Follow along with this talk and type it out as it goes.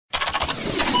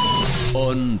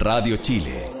On Radio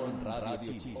Chile.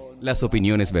 Las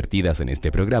opiniones vertidas en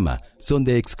este programa son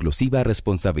de exclusiva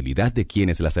responsabilidad de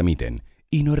quienes las emiten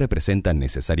y no representan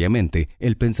necesariamente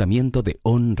el pensamiento de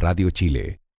On Radio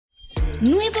Chile.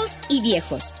 Nuevos y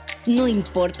viejos. No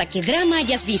importa qué drama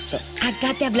hayas visto,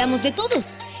 acá te hablamos de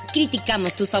todos.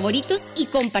 Criticamos tus favoritos y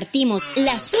compartimos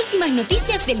las últimas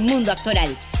noticias del mundo actoral.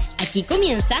 Aquí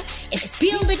comienza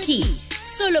Spill the Tea,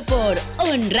 solo por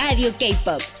On Radio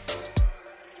K-Pop.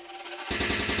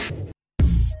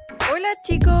 Hola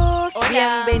chicos,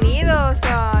 Hola. bienvenidos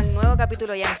al nuevo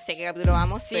capítulo. Ya no sé qué capítulo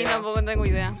vamos, Sí, pero tampoco tengo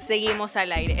idea. seguimos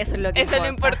al aire, eso es lo que Eso es lo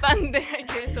importa. importante, hay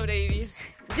que sobrevivir.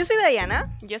 Yo soy Dayanna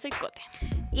Yo soy Cote.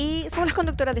 y somos las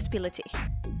conductoras de Spill the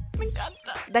Tea. Me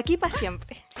encanta. De aquí para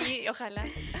siempre. Sí, ojalá.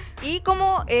 Y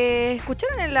como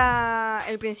escucharon en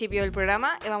el principio del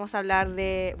programa, vamos a hablar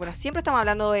de... Bueno, siempre estamos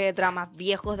hablando de dramas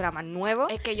viejos, dramas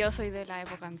nuevos. Es que yo soy de la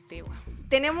época antigua.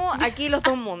 Tenemos aquí los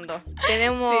dos mundos.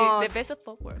 Tenemos... Sí, de Best of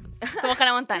Both Worlds. Somos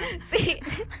Hannah Montana. Sí.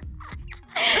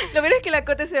 Lo peor es que la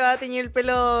Cote se va a teñir el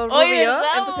pelo Hoy, rubio.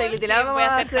 ¿verdad? Entonces Sí, literal voy a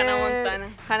vamos hacer Hannah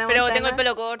Montana. Hannah Pero Montana. tengo el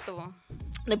pelo corto, po.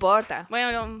 No importa.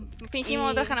 Bueno,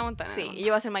 fingimos otra Hannah Montana. Sí, ¿no? y yo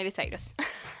voy a ser Miley Cyrus.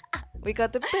 We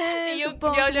got the best Y yo of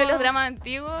both hablo de los worlds. dramas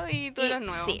antiguos y tú de Y los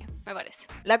nuevos. sí. Me parece.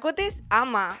 La Cotes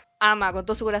ama con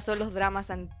todo su corazón los dramas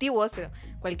antiguos, pero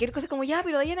cualquier cosa es como, ya,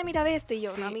 pero Diana mira este. Y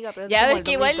yo, Sí. no, amiga, pero es Ya como ves el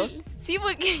que igual, 2002. sí,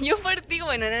 porque yo partí,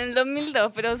 bueno, en el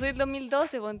 2002, pero soy del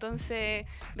 2012, pues entonces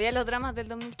veía los dramas del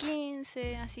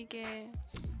 2015, así que...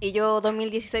 Y yo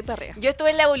 2016 para arriba. Yo estuve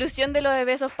en la evolución de los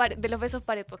besos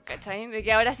parejos, ¿cachai? De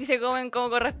que ahora sí se comen como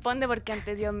corresponde, porque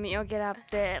antes, Dios mío, que era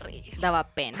terrible. Daba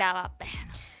pena. Daba pena.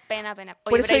 Pena. Oye,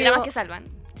 Por pero eso hay dramas yo- que salvan.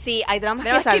 Sí, hay dramas que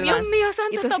Dramas que, salvan. Dios mío, ¿Y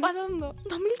santo, tú está así? pasando.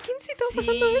 2015 está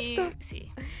pasando esto.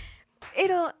 Sí.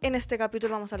 Pero en este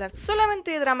capítulo vamos a hablar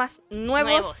solamente de dramas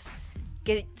nuevos.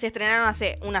 Que se estrenaron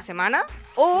hace una semana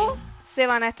o se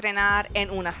van a estrenar en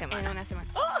una semana. En una semana.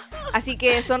 Así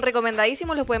que son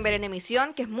recomendadísimos, los pueden ver en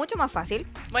emisión, que es mucho más fácil.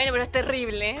 Bueno, pero es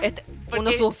terrible. Uno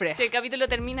Porque sufre. Si el capítulo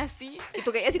termina así, Y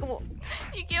tú que así como,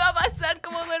 ¿y qué va a pasar?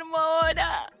 ¿Cómo duermo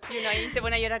ahora? Y uno ahí se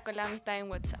pone a llorar con la amistad en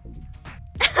WhatsApp.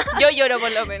 Yo lloro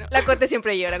por lo menos. la corte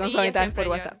siempre llora con Sí, sus amistades siempre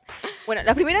por WhatsApp. Bueno,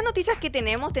 las primeras noticias que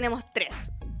tenemos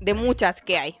tres, de muchas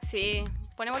que hay. Sí,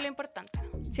 ponemos lo importante.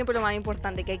 Siempre lo más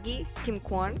importante que aquí, Kim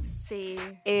Kwon, Sí.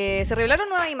 se revelaron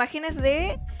nuevas imágenes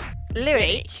de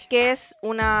Leverage, que es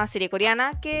una serie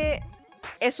coreana que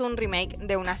es un remake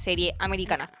de una serie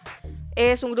americana.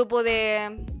 Es un grupo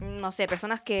de, no sé,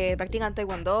 personas que practican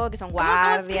taekwondo, que son ¿Cómo es que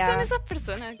guardias. son esas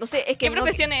personas? No sé, es que ¿Qué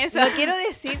profesión es esa? No quiero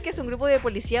decir que es un grupo de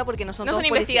policía porque no son ¿No todos son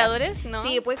policías. investigadores? ¿No?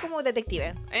 Sí, pues como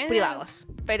detectives privados.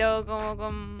 Pero como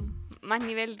con más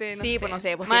nivel de, Sí, pues no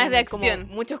sé, pues más de tienen como acción.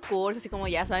 muchos cursos y como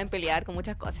ya saben pelear con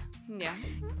muchas cosas. Ya.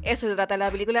 Eso se trata la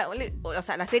película, o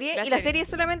sea, la serie, La y la serie. serie es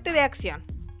solamente de acción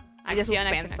y de Acción,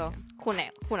 suspenso. acción. Who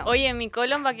knows? Oye, mi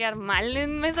colon va a quedar mal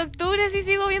en mes de octubre si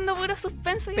sigo viendo puro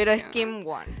suspenso. y Pero es acción. Kim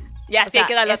Won. Ya, O sí, sea, hay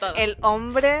que darlo es todo. el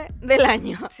hombre del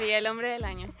año. Sí, el hombre del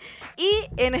año. Y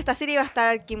en esta serie va a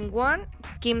estar Kim Won,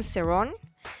 Kim Seron,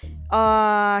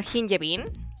 Hin Ye-bin.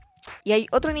 Y hay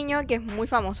otro niño que es muy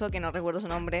famoso, que no recuerdo su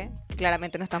nombre, que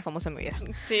claramente no es tan famoso en mi vida.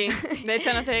 Sí, de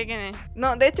hecho no sé de quién es.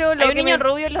 No, de hecho... Hay un niño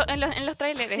rubio en los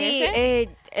trailers, Sí, ¿ese?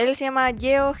 él se llama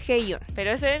Yeo Hae-yoon.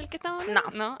 ¿Pero ese es el que estamos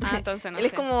hablando? No. Ah, entonces no Él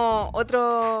es sé. como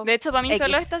otro... De hecho, para mí X.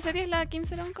 solo esta serie es la Kim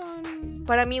Seron con...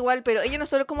 Para mí igual, pero ellos no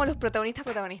son como los protagonistas.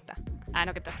 Ah,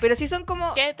 no, ¿qué tal? Pero sí son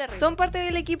como... Qué terrible. Son parte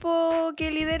del equipo que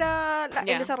lidera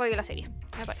Ya. el desarrollo de la serie.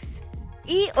 Me parece.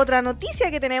 Y otra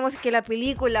noticia que tenemos es que la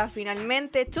película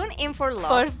finalmente, Tune In For Love,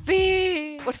 Por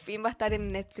fin. por fin va a estar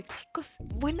en Netflix. Chicos,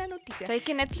 buena noticia. ¿Sabes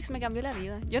que Netflix me cambió la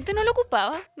vida? Yo antes no lo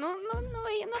ocupaba. No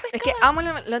veía, no pescaba. Es que amo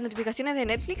las notificaciones de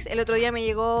Netflix. El otro día me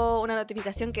llegó una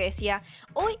notificación que decía: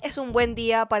 hoy es un buen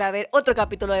día para ver otro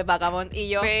capítulo de Vagabond. Y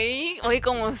yo, ¿Veí? Hoy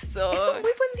como soy. es un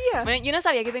muy buen día. Bueno, yo no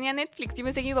sabía que tenía Netflix. Yo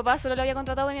pensé que mi papá solo lo había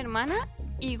contratado a mi hermana.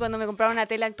 Y cuando me compraron una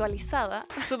tele actualizada,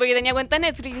 supe que tenía cuenta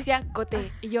Netflix y decía,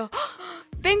 Cote. Y yo,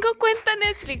 ¡oh! Tengo cuenta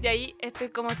Netflix. Y ahí estoy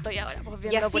como estoy ahora, pues Y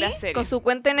viendo así, pura serie. con su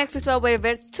cuenta en Netflix va a poder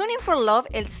ver Tune In For Love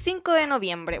el 5 de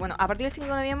noviembre. Bueno, a partir del 5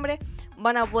 de noviembre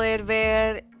van a poder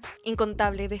ver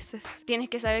incontables veces. Tienes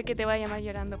que saber que te va a llamar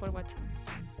llorando por WhatsApp.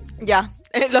 Ya,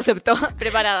 lo aceptó.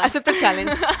 Preparada. Acepto el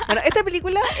challenge. Bueno, esta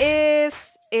película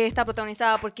está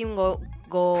protagonizada por Kim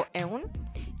Go-eun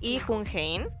y Jun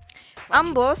Hae-in.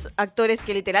 Ambos actores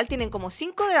que literal tienen como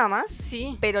 5 dramas,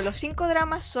 Sí. pero los 5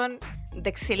 dramas son de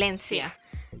excelencia.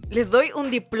 Les doy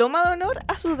un diploma de honor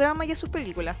a sus dramas y a sus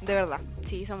películas, de verdad.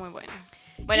 Sí, son muy buenos.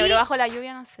 Bueno, Y- pero bajo la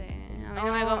lluvia no sé. A mí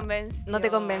no me convenció. No te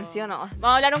convenció, no. Vamos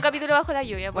a hablar un capítulo bajo la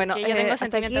lluvia, porque Bueno, yo tengo hasta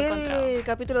aquí sentimientos encontrados. el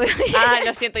capítulo de hoy.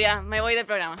 Lo siento ya, me voy del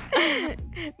programa.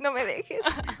 No me dejes.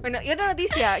 Bueno, y otra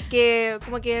noticia que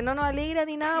como que no nos alegra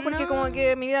ni nada porque No. como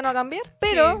que mi vida no va a cambiar,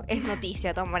 pero Sí. es noticia,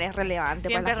 de todas maneras, relevante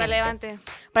Siempre para la gente.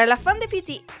 relevante. Para las fans de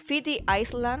Fiti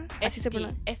Island, así se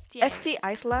pronuncia. FT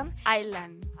Island.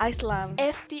 Island.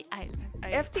 FT Island.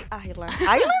 FT Island.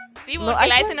 ¿Island? Sí, No, porque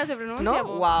la Island. S no se pronuncia. No,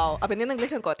 po. wow, aprendiendo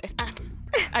inglés en Cote.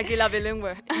 Aquí la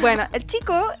bilingüe. Bueno, el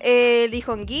chico, Lee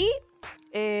Hong-gi,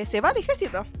 se va al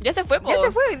ejército. Ya se fue, po. Ya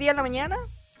se fue hoy día en la mañana.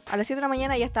 A las 7 de la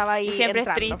mañana ya estaba ahí Y siempre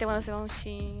entrando. es triste cuando se va un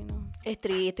chino. Es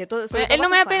triste. Todo, Bueno, él no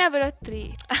me da pena, pero es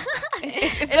triste.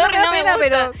 Sorry, no me da pena,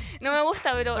 pero... No me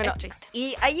gusta, pero Bueno, es triste.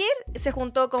 y ayer se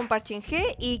juntó con Park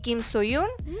Shin-hye y Kim So-yoon,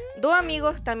 dos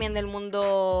amigos también del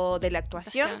mundo de la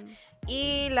actuación.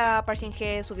 Y la Park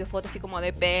Shin-hye subió fotos así como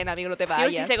de pena, amigo, no te Sí,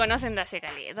 vayas. sí se conocen de hace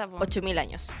caleta, po. 8000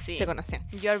 años Sí. se conocen.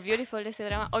 You're Beautiful, ese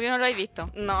drama. Obvio no lo he visto.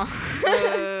 No.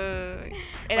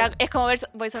 Es como ver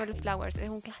Boys Over the Flowers, es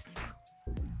un clásico.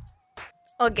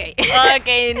 Ok. Ok,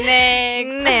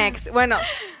 next. Next. Bueno,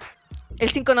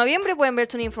 el 5 de noviembre pueden ver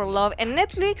Tuning for Love en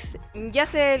Netflix. Ya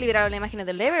se liberaron las imágenes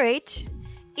de Leverage.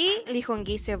 Y Lee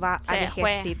Hong-gi se va Se al fue.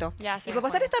 ejército. Ya se Y para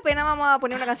pasar fue. esta pena vamos a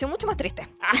poner una canción mucho más triste.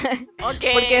 Ok.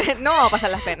 Porque no vamos a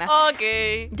pasar las penas. Ok.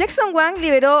 Jackson Wang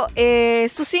liberó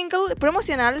su single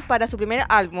promocional para su primer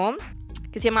álbum,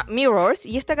 que se llama Mirrors,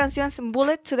 y esta canción es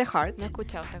Bullet to the Heart. No he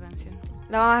escuchado esta canción.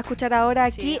 La vamos a escuchar ahora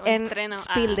Sí, aquí un en estreno.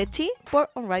 Spill the Tea por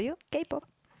On Radio K-Pop.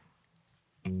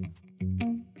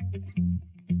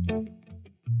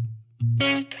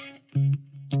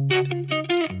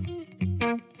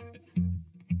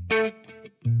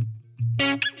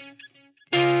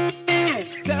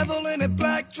 Devil in a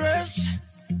black dress,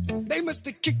 they must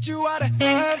have kicked you out of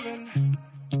heaven.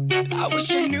 I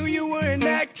wish I knew you were an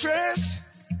actress.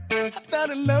 I fell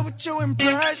in love with your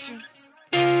impression.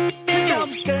 'Cause now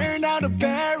I'm staring out a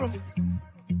barrel.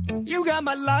 You got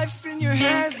my life in your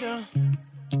hands now.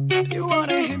 You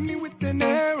wanna hit me with an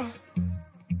arrow.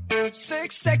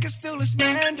 6 seconds till it's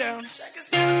man down.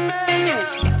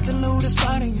 Left a load of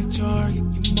fire in your target,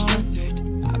 you marked it.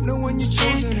 I'm the one you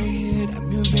chosen to hit,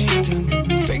 I'm your victim.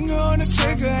 Finger on the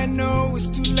trigger, I know it's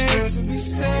too late to be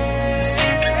saved.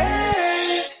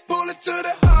 Bullet to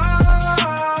the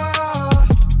heart,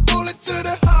 bullet to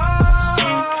the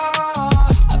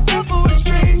heart. I fell for a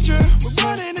stranger, we're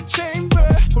running a chamber.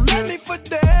 Who left me for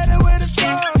dead and with a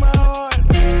scar on my heart.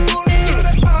 Bullet to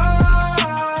the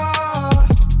heart,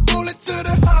 bullet to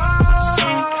the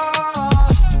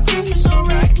heart. Feel you so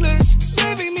reckless,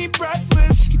 leaving me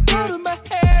breathless. You go to my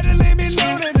head and leave me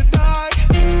alone in the dark.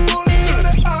 Bullet to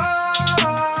the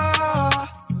heart,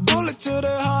 bullet to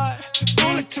the heart,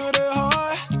 bullet to the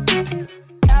heart.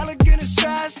 Elegant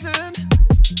assassin,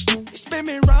 you spin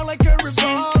me round like a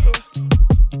revolver.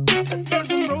 A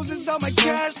dozen roses on my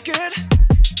casket.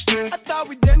 I thought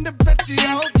we'd end up at the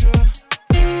altar,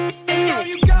 and now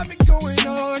you got me going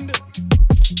under.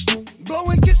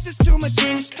 Blowing kisses to my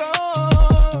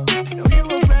tombstone. Know you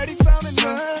already found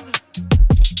another.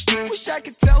 Wish I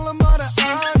could tell them all to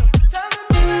honor.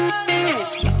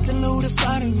 Left a load of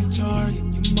fire in your target,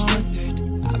 you marked it.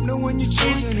 I'm the one you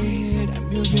chosen to hit, I'm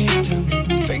your victim.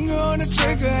 Finger on the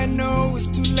trigger, I know it's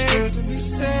too late to be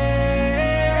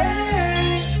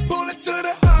saved. Bullet to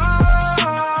the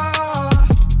heart,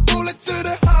 bullet to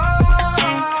the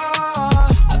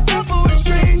heart. I fell for a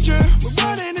stranger, we're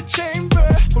running a chamber.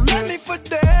 Who left me for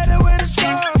dead and with a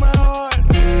scar on my heart.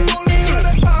 Bullet to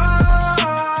the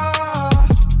heart,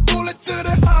 bullet to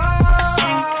the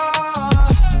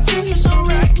heart. Feel you so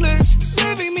reckless,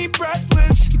 leaving me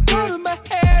breathless. You go to my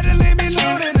head and leave me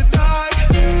alone in the dark.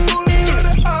 Bullet to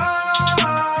the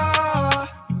heart,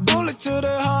 bullet to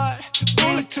the heart,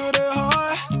 bullet to the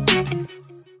heart.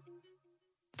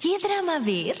 ¿Qué drama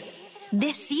ver?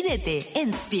 Decídete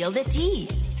en Spill the Tea,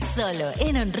 solo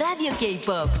en Un Radio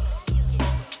K-Pop.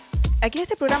 Aquí en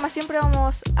este programa siempre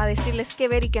vamos a decirles qué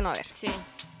ver y qué no ver. Sí.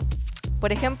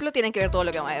 Por ejemplo, tienen que ver todo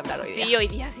lo que vamos a hablar hoy día. Sí, hoy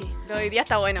día sí. Lo de hoy día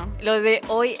está bueno. Lo de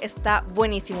hoy está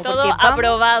buenísimo. Todo porque vamos-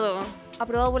 aprobado.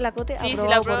 Aprobado por la Cote, Sí, si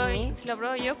aprobado lo por apruebo, mí. si lo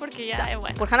apruebo yo porque ya O sea, es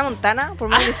bueno. por Hannah Montana, por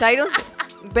Miley Cyrus,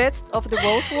 Best of the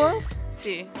Both Worlds.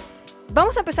 Sí.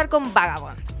 Vamos a empezar con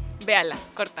Vagabond. Véanla,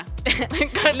 corta.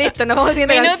 Listo, nos vamos a la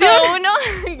siguiente Minuto canción.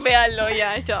 1, véanlo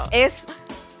ya, chao. Es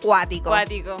cuático.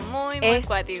 Cuático, muy Es-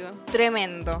 cuático.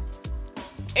 Tremendo.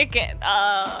 Es que,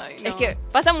 ay, no. Es que-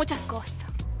 pasan muchas cosas.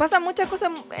 Pasan muchas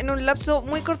cosas en un lapso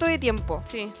muy corto de tiempo.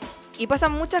 Sí, Y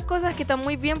pasan muchas cosas que están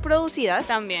muy bien producidas.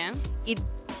 también. Y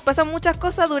pasan muchas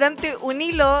cosas durante un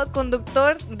hilo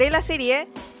conductor de la serie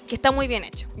que está muy bien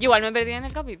hecho. Yo igual me perdí en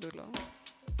el capítulo.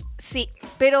 Sí,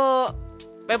 pero...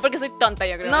 Es porque soy tonta,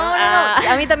 yo creo. No.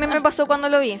 A mí también me pasó cuando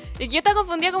lo vi. Y yo estaba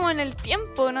confundida como en el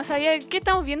tiempo. No sabía qué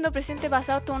estamos viendo, presente,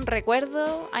 pasado, todo un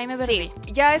recuerdo. Ahí me perdí.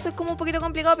 Sí, ya eso es como un poquito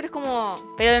complicado, pero es como...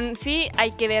 Pero en sí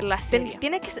hay que ver la serie.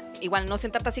 Tienes que... Igual, no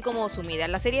sentarte así como sumida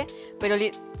en la serie, pero...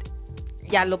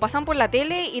 Ya, lo pasan por la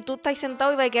tele y tú estás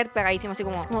sentado y vas a quedar pegadísimo, así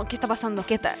como... Como, ¿qué está pasando?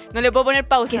 ¿Qué está? No le puedo poner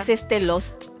pausa. ¿Qué es este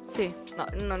Lost? Sí.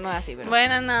 No es así, pero...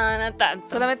 Bueno, no tanto.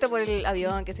 Solamente por el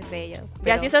avión que se estrella.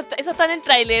 Ya, si eso está en el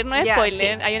tráiler, no es Ya,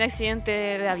 spoiler. sí. Hay un accidente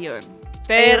de avión.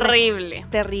 Terrible.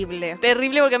 Terrible.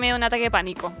 Terrible porque me dio un ataque de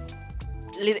pánico.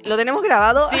 Lo tenemos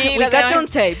grabado. Sí, We lo got tenemos. on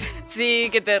tape. Sí,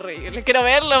 qué terrible. Quiero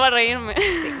verlo para reírme.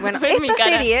 Bueno, Ver mi esta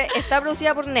cara. serie está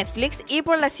producida por Netflix y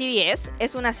por la CBS.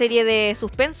 Es una serie de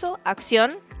suspenso,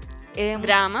 acción,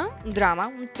 Drama.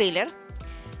 un thriller.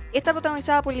 Está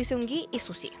protagonizada por Lee Seung-gi y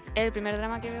Suzy. Es el primer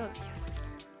drama que veo de ellos.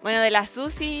 Bueno, de la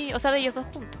Suzy, o sea, de ellos dos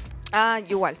juntos. Ah,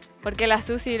 igual. Porque la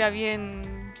Suzy era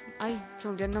bien... Ay, se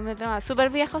me olvidó el nombre del drama. Súper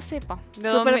viejo, sepa.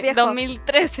 Súper viejo.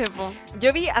 2013, po.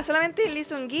 Yo vi a solamente Lee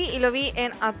Seung-gi y lo vi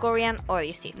en A Korean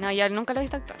Odyssey. No, yo nunca lo he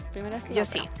visto actuar. Primera vez que Yo lo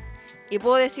sí. veo. Y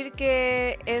puedo decir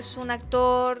que es un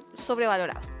actor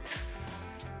sobrevalorado.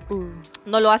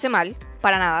 No lo hace mal,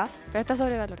 para nada, Pero está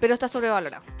sobrevalorado. pero está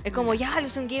sobrevalorado. Es como, ya, Lee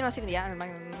Seung-gi no hace ya, no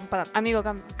para tanto. Amigo,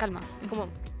 calma. Es como,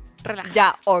 Relaja.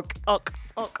 ya, ok. Ok.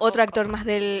 Otro actor más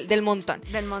del montón.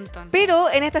 Del montón. Pero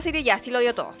en esta serie ya, sí lo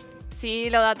dio todo. Sí,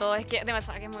 lo da todo. Es que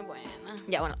demasiado que es muy buena.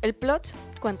 Ya, bueno, el plot,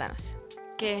 cuéntanos.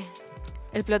 ¿Qué?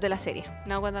 El plot de la serie.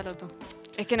 No, cuéntalo tú.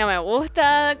 Es que no me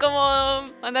gusta como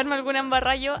mandarme alguna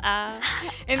embarrallo a...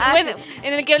 Bueno,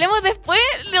 en el que hablemos después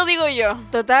lo digo yo.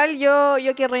 Total, yo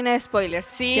que reina de spoilers.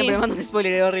 Sí. Siempre me mando un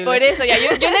spoiler, es horrible. Por eso, ya.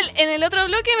 Yo en el otro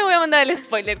bloque me voy a mandar el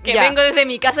spoiler. Que Ya. vengo desde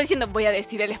mi casa diciendo, voy a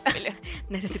decir el spoiler.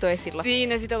 Necesito decirlo. Sí,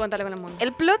 necesito contarle con el mundo.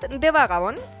 El plot de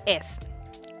Vagabond es...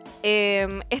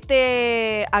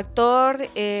 este actor...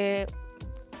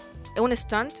 un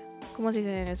stunt. ¿Cómo se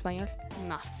dice en español?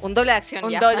 No. Un doble de acción,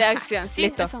 Un ya. doble de acción. Sí,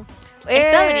 Listo. eso.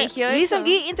 Está brígido Lee eso.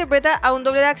 Seung-gi interpreta a un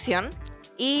doble de acción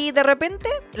y de repente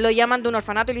lo llaman de un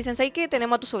orfanato y le dicen, ¿sabes qué?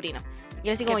 Tenemos a tu sobrino. Y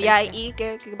él así como, Qué ya, triste. ¿y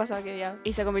qué pasa? ¿Que ya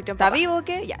Y se convirtió en está papá. vivo o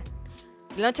qué? Ya.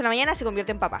 De la noche a la mañana se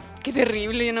convierte en papá. Qué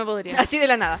terrible, yo no podría. Así de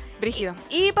la nada. Brígido.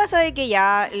 Y pasa de que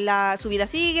ya su vida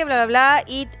sigue, bla, bla, bla.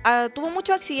 Y tuvo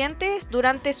muchos accidentes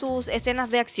durante sus escenas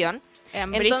de acción.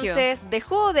 Eran brígidos. Entonces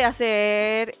dejó de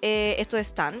hacer esto de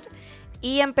stunt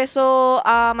y empezó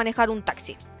a manejar un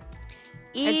taxi.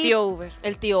 Y El tío Uber.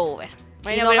 El tío Uber.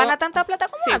 Bueno, y no pero- gana tanta plata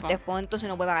como Sí, antes, pues entonces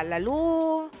no puede pagar la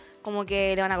luz, como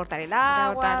que le van a cortar el Se te va a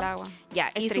agua. cortar el agua. Ya,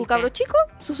 Es y su triste. cabro chico,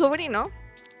 su sobrino,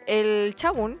 el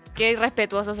chabún, Qué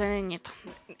irrespetuoso ese niñito.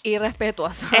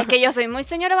 irrespetuoso. Es que yo soy muy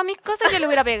señora para mis cosas, yo le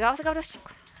hubiera pegado a ese cabrón chico.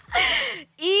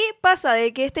 Y pasa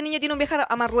de que este niño tiene un viaje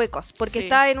a Marruecos, porque Sí.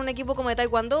 está en un equipo como de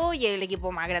taekwondo y el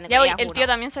equipo más grande. Ya, Corea, el uno. tío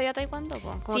también sabía taekwondo,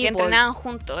 po. Como Sí, que po. entrenaban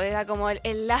juntos. Era como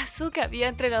el lazo que había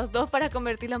entre los dos para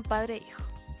convertirlo en padre e hijo.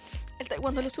 El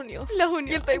taekwondo los unió. Los Y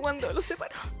unió. el taekwondo los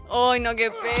separó. Ay, no,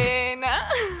 qué pena.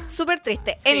 Súper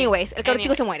triste. Sí, Anyways, el cabro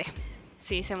chico anyways. se muere.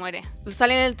 Sí, se muere.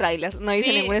 Sale en el tráiler, no dice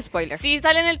Sí, ningún spoiler. Sí,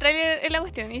 sale en el tráiler en la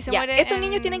cuestión y se Ya, muere. estos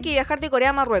niños tienen que viajar de Corea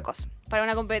a Marruecos Para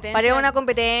una competencia. para ir a una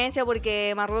competencia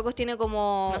porque Marruecos tiene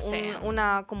como No sé.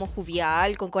 una como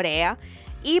jovial con Corea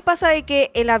y pasa de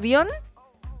que el avión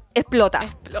explota.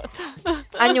 Explota.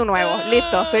 Año nuevo,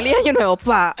 listo, feliz año nuevo,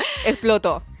 pa,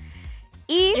 explotó.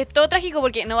 Y Y es todo trágico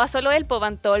porque no va solo él, pues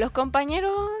van todos los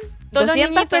compañeros. Todos 200 los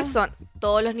niñitos. personas,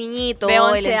 todos los niñitos, De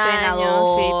 11 el entrenador,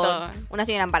 años, sí, todo. una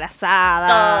señora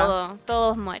embarazada,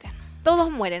 Todos mueren. todos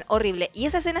mueren, horrible. Y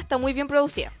esa escena está muy bien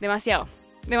producida. Demasiado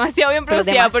bien Pero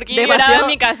producida porque yo lloraba demasiado. en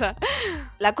mi casa.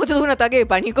 La Cote tuvo un ataque de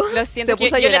pánico. Lo siento, se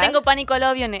puso yo a le llorar. tengo pánico a los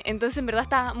aviones, entonces en verdad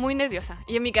estaba muy nerviosa.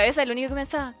 Y en mi cabeza lo único que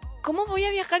pensaba, ¿cómo voy a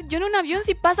viajar yo en un avión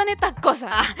si pasan estas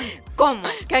cosas? ¿Cómo?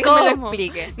 Que alguien me lo ¿Cómo?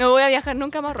 explique. No voy a viajar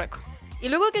nunca a Marruecos. Y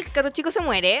luego que el carro chico se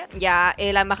muere, ya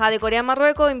la embajada de Corea en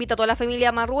Marruecos invita a toda la familia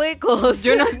a Marruecos.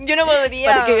 Yo no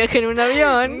podría. para que viajen en un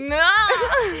avión.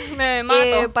 No, me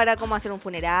mato. Para como hacer un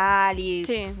funeral y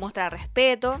Sí. mostrar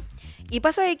respeto. Y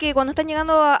pasa de que cuando están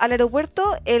llegando al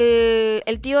aeropuerto,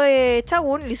 el tío de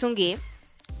Chagun, Lee Seung-gi,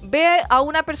 ve a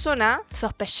una persona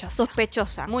Sospechosa.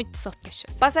 sospechosa. Muy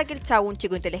sospechosa. Pasa que el Chagun,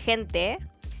 chico inteligente,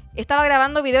 estaba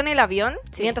grabando video en el avión,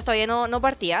 Sí. mientras todavía no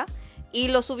partía, y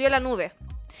lo subió a la nube.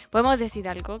 Podemos decir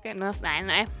algo que no es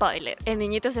spoiler. El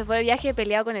niñito se fue de viaje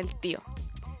peleado con el tío.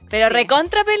 Pero Sí.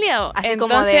 recontra peleado. Así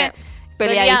como de Entonces,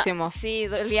 peleadísimo. Sí,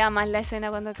 dolía más la escena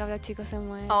cuando el cabro chico se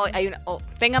muere. Oh, hay una... oh,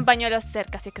 Tengan pañuelos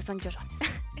cerca, si es que son llorones.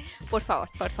 por favor.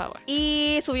 Por favor.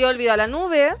 Y subió el video a la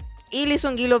nube y Lee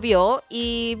Seung-gi lo vio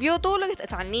y vio todo lo que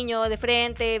estaba el niño de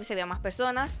frente, se veían más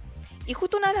personas y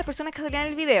justo una de las personas que salía en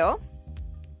el video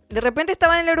De repente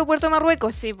estaba en el aeropuerto de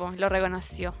Marruecos. Sí, pues, lo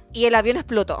reconoció. Y el avión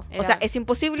explotó. O Era- sea, es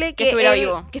imposible que estuviera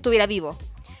vivo. que estuviera vivo.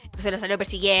 Entonces lo salió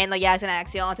persiguiendo, ya escena de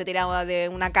acción, se tiraba de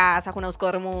una casa, Junaus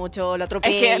corre mucho, lo Es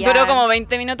atropella. que duró como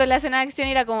 20 minutos la escena de acción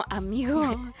y era como, amigo,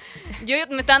 yo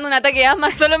me estaba dando un ataque de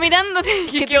asma solo mirándote.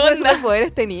 ¿Qué ¿Qué tipo de onda?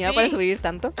 superpoderes tenía Sí. para subir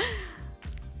tanto?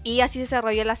 Y así se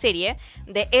desarrolló la serie,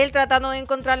 de él tratando de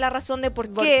encontrar la razón de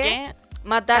por ¿Por qué qué?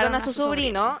 mataron a su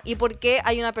sobrino y por qué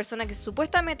hay una persona que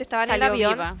supuestamente estaba en el Salió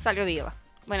avión, viva. salió viva.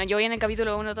 Bueno, yo voy en el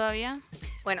capítulo 1 todavía.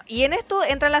 Bueno, y en esto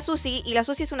entra la Susi, y la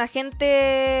Susi es una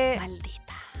agente... Maldita.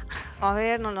 A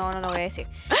ver, no lo voy a decir.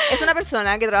 Es una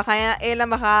persona que trabaja en la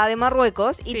embajada de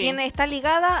Marruecos y Sí. está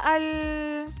ligada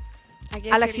al ¿A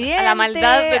qué al decirlo? accidente, A la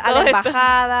maldad de a todo la esto.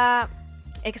 embajada.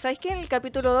 Es que, ¿sabes qué? En el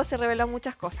capítulo 2 se revelan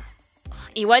muchas cosas.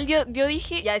 Igual yo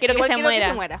dije, Ya, sí, quiero, igual que se quiero que muera.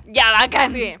 se muera. Ya,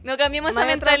 bacán. Sí. No cambiemos No esa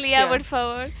hay otra mentalidad, opción. por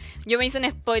favor. Yo me hice un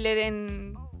spoiler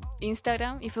en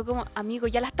Instagram y fue como, amigo,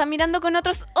 ya la están mirando con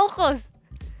otros ojos.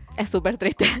 Es súper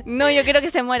triste. No, yo quiero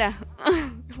que se muera.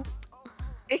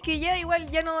 Es que ya igual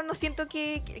ya no siento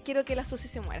que quiero que la Susi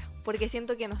se muera, porque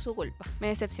siento que no es su culpa. Me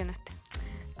decepcionaste.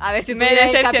 A ver, si Me tuviera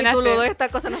el decepcionaste. capítulo 2 esta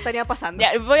cosa no estaría pasando.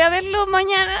 Ya, voy a verlo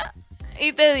mañana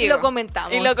y te digo. Y lo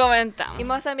comentamos. Y lo comentamos. Y me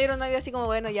vas a enviar un audio así como,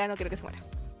 bueno, ya no quiero que se muera.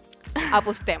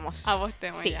 Apostemos.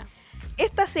 Apostemos Sí. ya.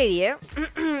 Esta serie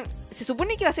se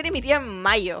supone que va a ser emitida en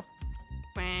mayo.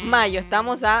 Bueno. Mayo,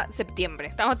 estamos a septiembre.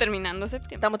 Estamos terminando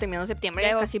septiembre. Estamos terminando septiembre, Ya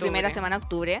es casi octubre. primera semana de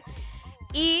octubre.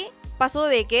 Y pasó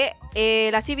de que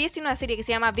la CBS tiene una serie que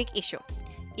se llama Big Issue.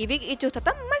 Y Big Issue está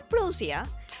tan mal producida,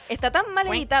 está tan mal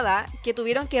editada, que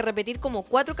tuvieron que repetir como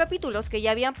 4 capítulos que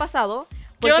ya habían pasado,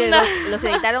 porque onda? los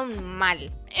editaron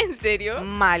mal. ¿En serio?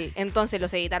 Mal. Entonces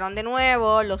los editaron de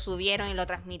nuevo, los subieron y lo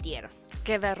transmitieron.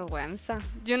 Qué vergüenza.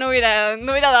 Yo no hubiera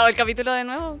dado el capítulo de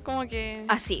nuevo, como que...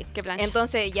 Así. Qué plancha.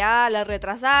 Entonces ya la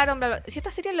retrasaron. Bla, bla. Si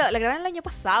esta serie la grabaron el año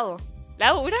pasado.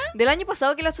 ¿Laura? Del año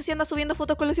pasado que la Susi anda subiendo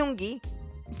fotos con Lucy Gui.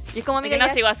 Y es como, amiga, Yo no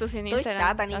ya sigo a Susi en estoy Instagram,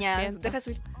 chata, lo niña. siento. Deja de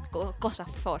subir cosas,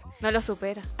 por favor. No lo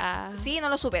supera. Sí, no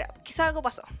lo supera. Quizá algo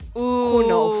pasó. Who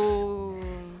knows?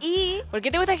 Y ¿Por qué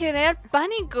te gusta generar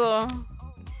pánico?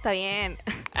 está bien.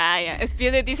 Ah, ya.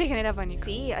 Espío de ti se genera pánico.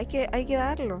 Sí, hay que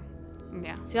darlo.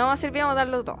 Ya. Si vamos a hacer bien, vamos a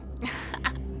darlo todo.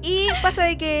 Y pasa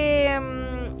de que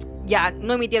ya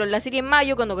no emitieron la serie en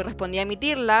mayo cuando correspondía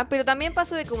emitirla, pero también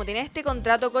pasó de que como tenía este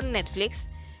contrato con Netflix,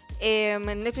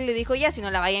 Netflix le dijo, ya, si no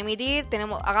la vaya a emitir,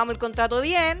 hagamos el contrato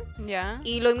bien Ya.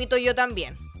 y lo emito yo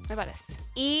también. Me parece.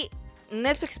 Y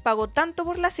Netflix pagó tanto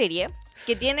por la serie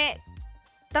que tiene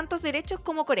tantos derechos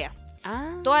como Corea.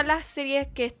 Ah. Todas las series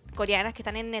coreanas que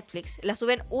están en Netflix las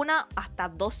suben 1 hasta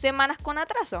 2 semanas con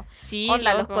atraso. Sí,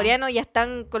 Onda, los loco. coreanos ya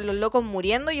están con los locos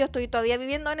muriendo y yo estoy todavía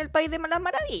viviendo en el país de las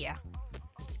maravillas.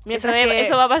 Mientras que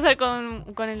Eso va a pasar con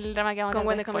el drama que vamos a ¿Con hablar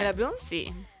Wendy Camila después. Bloom?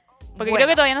 Sí. Porque Bueno. creo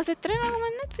que todavía no se estrena como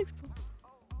en Netflix. po.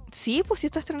 Sí, pues sí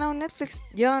está estrenado en Netflix.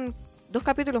 Llevan 2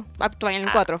 capítulos. Todavía en el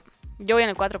Ah. 4. Yo voy en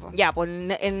el 4, po. Ya, pues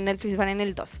en Netflix van en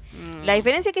el 2. Mm. La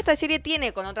diferencia que esta serie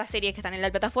tiene con otras series que están en la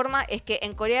plataforma es que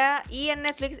en Corea y en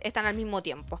Netflix están al mismo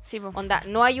tiempo. Sí, po. Onda,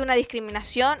 no hay una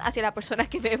discriminación hacia las personas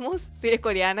que vemos series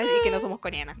coreanas y que no somos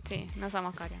coreanas. Sí, no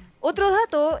somos coreanos. Otro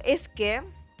dato es que...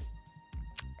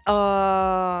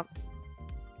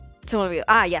 se me olvidó.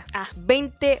 Ya. Ah.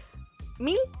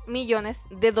 20.000 millones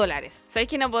de dólares. ¿Sabéis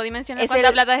que no puedo dimensionar Es cuánta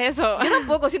el- plata es eso? Yo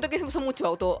tampoco, siento que son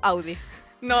mucho Audi.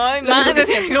 No, Lo más. que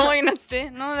siento. Como que no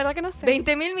sé. No, de verdad que no sé.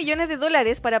 20.000 millones de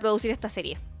dólares para producir esta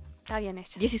serie. Está bien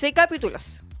hecha. 16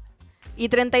 capítulos. Y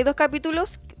 32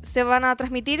 capítulos se van a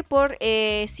transmitir por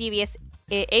CBS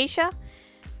Asia,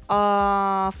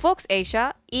 Fox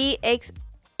Asia y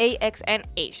AXN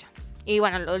Asia. Y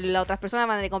bueno, las otras personas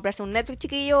van a comprarse un Netflix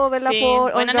chiquillo o verla Sí.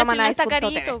 por Bueno, Drama Netflix no está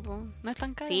Nice.tv. carito, po. No es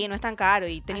tan caro. Sí, no es tan caro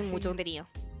y tenéis sí. mucho contenido.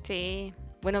 Sí.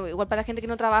 Bueno, igual para la gente que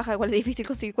no trabaja, igual es difícil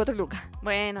conseguir 4 lucas.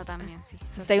 Bueno, también, sí.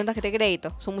 Eso Si hay sí. un tarjeta de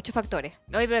crédito, son muchos factores.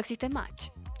 Oye, pero existe Match.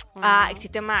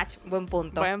 Existe Match, buen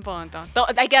punto. Buen punto.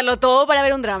 Hay que darlo todo para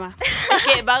ver un drama. Es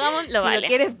que Vagabond lo si vale. lo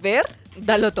quieres ver,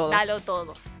 dalo todo. Dalo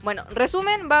todo. Bueno,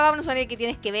 resumen, Vagabond es una serie que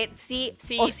tienes que ver sí,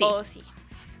 Sí o sí. o sí.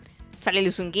 Sale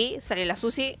Lee Seung-gi, sale la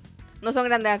Susi. No son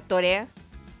grandes actores.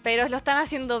 Pero lo están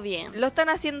haciendo bien. Lo están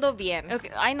haciendo bien.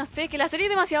 Ay, no sé, que la serie es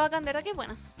demasiado bacán, de verdad que es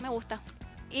buena. Me gusta.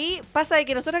 Y pasa de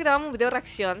que nosotros grabamos un video de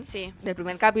reacción Sí. del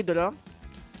primer capítulo.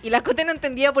 Y la Cote no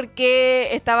entendía por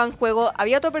qué estaba en juego.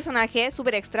 Había otro personaje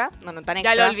súper extra, no tan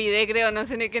Ya extra, lo olvidé, creo, no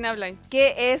sé de quién habláis.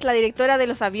 que es la directora de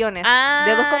los aviones.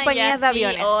 De 2 compañías de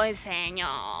aviones. Ay,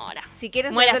 señora. Si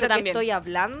quieren Muérase saber de lo que también. estoy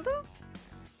hablando,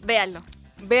 Véanlo.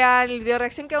 vean el video de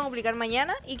reacción que vamos a publicar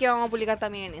mañana y que vamos a publicar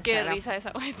también en Qué Instagram. risa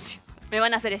esa cuestión. Me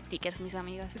van a hacer stickers, mis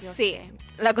amigas. Yo Sí, sé.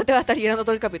 la Cote va a estar llenando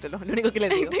todo el capítulo, lo único que les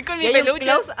digo. Estoy con mi Y hay un peluche.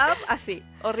 close-up así,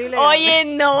 horrible. Oye,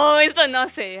 no, eso no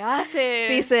se hace.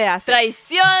 Sí se hace.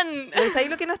 Traición. ¿Pues ahí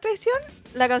lo que no es traición?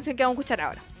 La canción que vamos a escuchar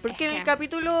ahora. Porque Es el que-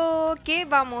 capítulo que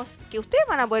ustedes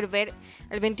van a poder ver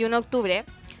el 21 de octubre,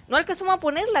 no alcanzamos a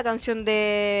poner la canción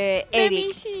de De Eric,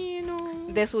 mi chino.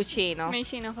 de su chino. Mi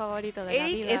chino favorito de la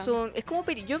Eric vida. es como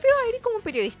yo veo a Eric como un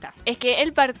periodista. Es que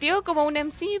él partió como un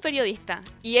MC periodista.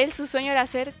 Y él, su sueño era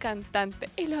ser cantante.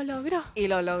 Y lo logró. Y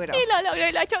lo logró. Y lo logró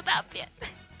y lo ha hecho tan bien.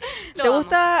 Lo ¿Te amo.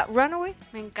 gusta Runaway?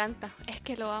 Me encanta. Es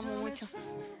que lo amo mucho.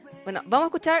 Bueno, vamos a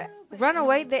escuchar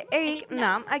Runaway de Eric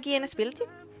Nam aquí en Spill Tea.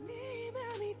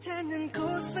 닿는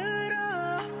곳으로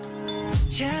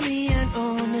잠이 안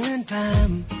오는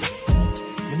밤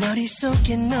내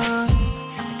머릿속에 넌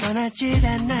떠나질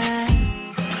않아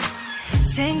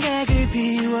생각을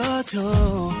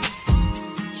비워도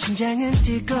심장은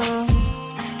뛰고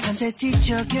밤새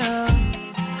뒤척여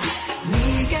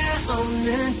네가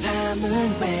없는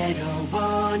밤은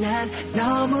외로워 난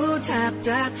너무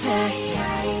답답해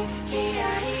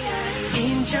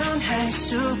인정할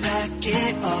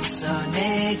수밖에 없어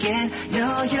내겐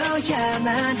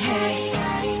너여야만 해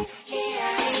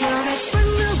So let's run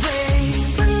away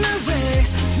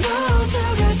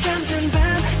모두가 잠든 밤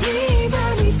네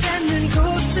맘이 닿는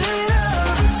곳으로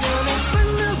So let's run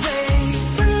away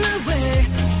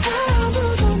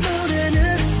아무도 모르는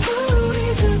우리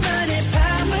둘만의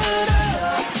밤으로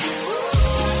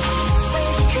We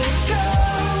could go,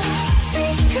 we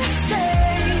could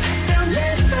stay They'll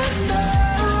never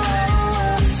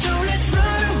know So let's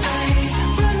run away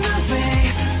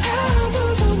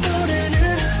아무도 모르는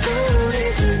우리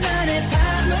둘만의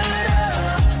밤으로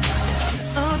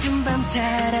어두운 밤 달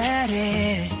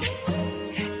아래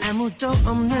아무도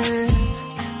없는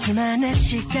둘만의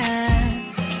시간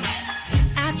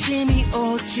아침이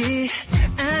오지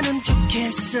않으면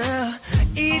좋겠어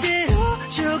이대로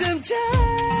조금 더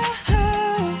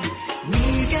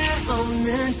네가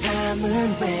없는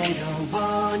밤은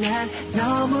외로워 난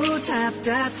너무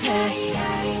답답해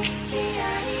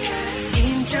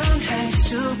인정할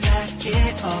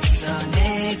수밖에 없어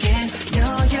내겐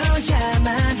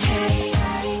너여야만 해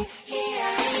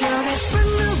So let's run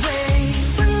away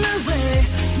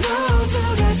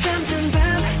모두가 잠든 밤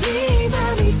네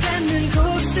맘이 닿는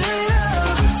곳으로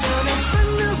So let's run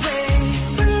away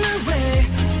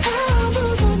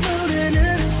아무도 모르는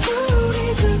우리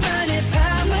둘만의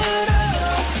밤으로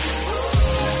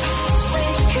We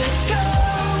could go,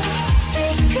 we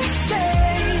could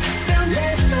stay They'll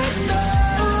never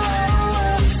know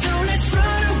So let's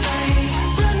run away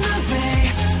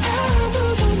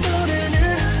아무도 모르는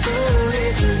우리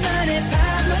둘만의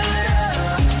밤으로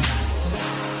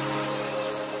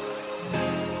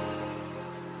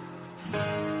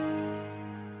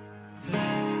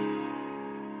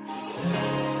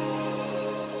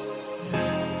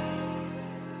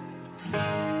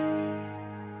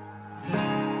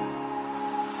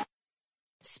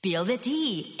Spill the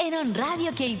Tea en On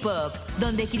Radio K-Pop,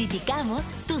 donde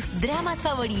criticamos tus dramas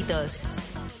favoritos.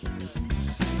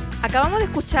 Acabamos de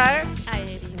escuchar A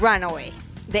Eric. Runaway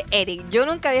de Eric. Yo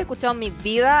nunca había escuchado en mi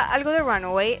vida algo de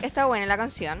Runaway. Está buena la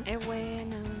canción. Es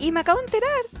buena. Y me acabo de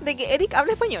enterar de que Eric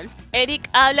habla español. Eric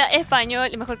habla español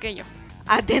mejor que yo.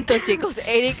 Atentos, chicos.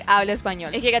 Eric habla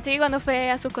español. Es que caché que cuando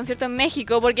fue a sus conciertos en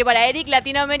México, porque para Eric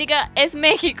Latinoamérica es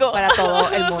México. Para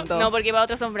todo el mundo. No, porque para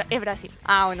otros es Brasil.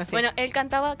 Ah, bueno, sí. Bueno, él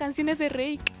cantaba canciones de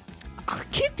Reik. Ah,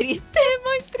 qué triste. Es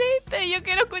muy triste, yo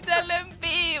quiero escucharlo en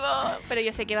vivo. Pero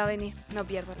yo sé que va a venir, no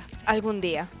pierdo la fe. Algún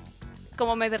día.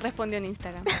 Como me respondió en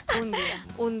Instagram. Un día.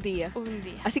 Un día. Un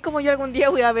día. Así como yo algún día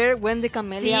voy a ver When the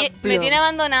Camellia Sí, me Blooms. tiene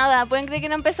abandonada. ¿Pueden creer que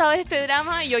no he empezado a ver este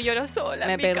drama? Y yo lloro sola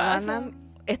 ¿Me en mi casa. perdonan?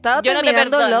 Estaba Yo no te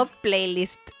terminando perdono. Love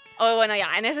Playlist. Oh, bueno,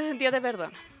 ya, en ese sentido te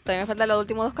perdono. Todavía me faltan los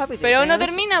últimos 2 capítulos. Pero aún no Todavía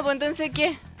termina, pues entonces,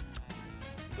 ¿qué?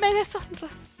 Me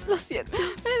deshonras. Lo siento.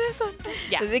 Me deshonras.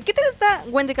 Ya. ¿De qué trata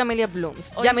When the Camellia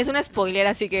Blooms? Hoy Ya sí. me hizo un spoiler,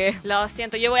 así que... Lo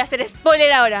siento, yo voy a hacer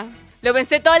spoiler ahora. Lo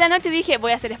pensé toda la noche y dije,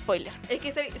 voy a hacer spoiler. Es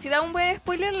que si da un buen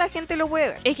spoiler, la gente lo puede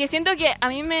ver. Es que siento que a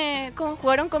mí me como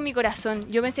jugaron con mi corazón.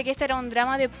 Yo pensé que este era un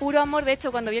drama de puro amor. De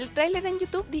hecho, cuando vi el tráiler en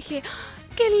YouTube dije, ¡ah,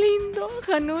 qué lindo!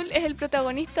 Hanul es el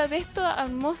protagonista de esto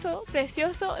hermoso,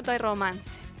 precioso, de romance.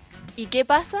 ¿Y qué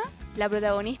pasa? La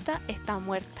protagonista está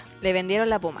muerta. Le vendieron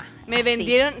la poma. Me Así.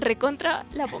 vendieron recontra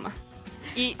la poma.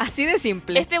 Y Así de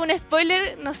simple. este es un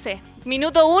spoiler, no sé.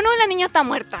 Minuto 1, la niña está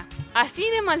muerta. Así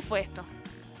de mal fue esto.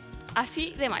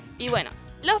 Así de mal. Y bueno,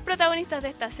 los protagonistas de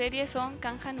esta serie son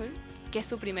Kang Han-ul, que es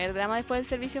su primer drama después del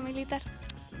servicio militar.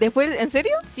 Después, ¿en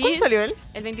serio? Sí. ¿Cuándo salió él?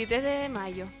 El 23 de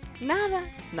mayo. Nada,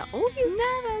 No.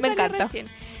 nada. Me salió encanta. recién.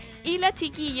 Y la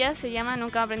chiquilla se llama,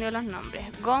 nunca me aprendió los nombres,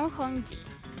 Gong Hong-ji.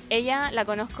 Ella la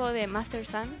conozco de Master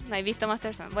Sun. No he visto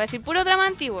Master Sun. Voy a decir puro drama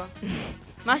antiguo.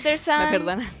 Master Sun, Me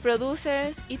perdonan.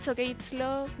 Producers, It's Okay, It's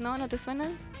Love. ¿No te suena?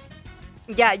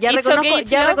 Ya It's reconozco, Okay, It's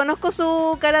ya Love. reconozco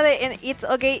su cara de en It's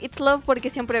Okay, It's Love porque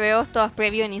siempre veo todas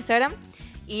preview en Instagram.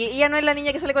 Y ella no es la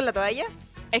niña que sale con la toalla.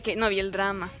 Es que no vi el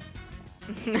drama.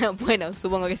 Bueno,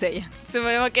 supongo que es ella.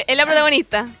 Suponemos que es la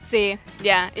protagonista. Sí.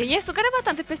 Ya. Y su cara es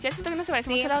bastante especial. Siento que no se parece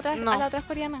Sí, mucho a no. la otra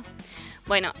coreana.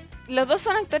 Bueno, los dos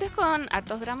son actores con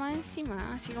hartos dramas encima,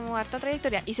 así como harta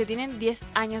trayectoria. Y se tienen 10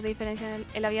 años de diferencia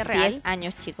en la vida real. 10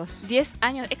 años, chicos. 10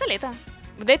 años, es caleta.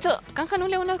 De hecho, Kang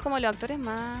Han-woo es uno de como los actores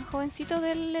más jovencitos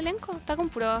del elenco. Está con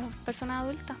puras personas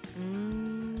adultas.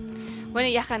 Bueno,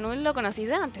 y a Han-woo lo conocí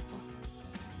de antes, po.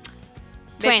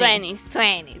 De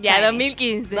 20s. Ya,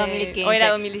 2015. 2015. O era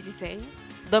 2016.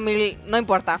 2000, no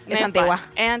importa, es No antigua.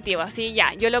 importa, es antigua, sí,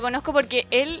 ya. Yo lo conozco porque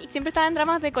él siempre estaba en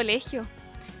dramas de colegio.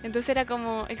 Entonces era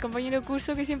como el compañero de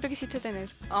curso que siempre quisiste tener.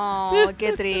 Oh,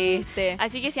 qué triste.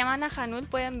 Así que se llama Han-woo,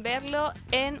 pueden verlo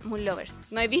en Moon Lovers.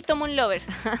 No he visto Moon Lovers.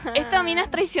 Esta mina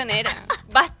es traicionera.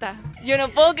 Basta. Yo no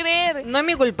puedo creer. No es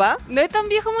mi culpa, No es tan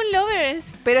viejo Moon Lovers.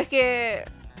 pero es que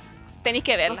Tenéis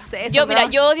que verla. No sé, son yo, mira,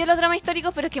 dramas- yo odio los dramas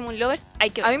históricos, pero es que Moon Lovers hay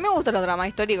que a ver. mí me gustan los dramas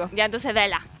históricos. Ya, entonces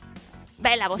vela.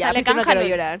 Vela, vos Ya, sale pero no Kang quiero Han-woo.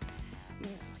 llorar.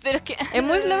 Pero es que... ¿En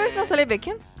Moon Lovers no sale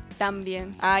Beckham?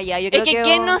 También. Ah, ya, yo Es creo que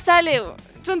 ¿quién no sale?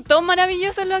 Son todos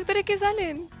maravillosos los actores que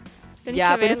salen. Tenés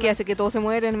Ya, que pero es verlo. que hace que todos se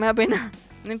mueren, me da pena.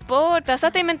 No importa, o sea,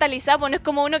 estás mentalizado, pues no es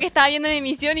como uno que estaba viendo en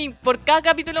emisión y por cada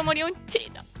capítulo moría un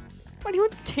chino. Mario,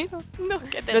 un chino. No,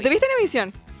 qué ¿Lo tuviste en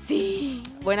emisión? Sí.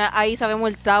 Bueno, ahí sabemos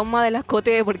el trauma de las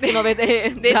Cote de por qué no ves De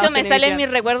hecho, me sale mi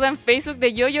recuerdo en Facebook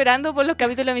de yo llorando por los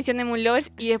capítulos de emisión de Moon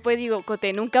Lovers y después digo,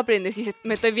 Cote, nunca aprendes y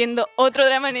me estoy viendo otro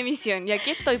drama en emisión. Y aquí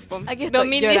estoy, pum. Aquí estoy,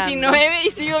 2019 llorando.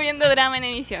 y sigo viendo drama en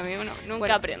emisión. Uno nunca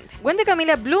Bueno, aprende. Gwen de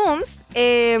Camila Blooms,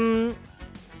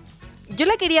 yo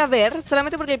la quería ver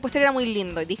solamente porque el póster era muy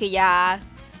lindo. Y dije, ya,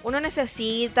 uno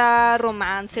necesita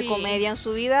romance, Sí. comedia en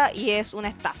su vida y es una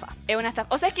estafa. Es una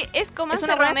estafa. O sea, es que es como Es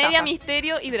una buena comedia, estafa.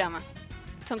 misterio y drama.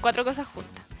 Son 4 cosas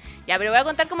juntas. Ya, pero voy a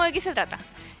contar cómo de qué se trata.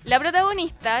 La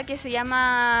protagonista, que se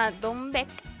llama Dong Baek,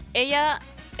 ella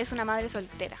es una madre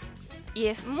soltera. Y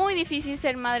es muy difícil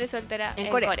ser madre soltera En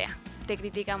en Corea. Corea. Te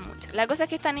critican mucho. La cosa es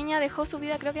que esta niña dejó su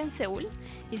vida, creo que en Seúl,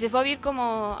 y se fue a vivir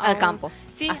como... Al campo,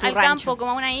 Sí, a su al rancho. campo,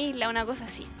 como a una isla, una cosa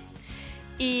así.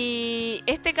 Y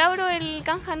este cabro, el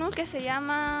Kang Han-woo, que se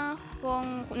llama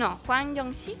Hwan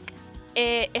Jong-sik,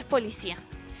 es policía.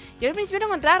 Yo al principio lo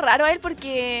encontraba raro a él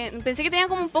porque pensé que tenía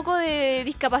como un poco de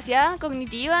discapacidad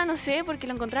cognitiva, no sé, porque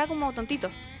lo encontraba como tontito.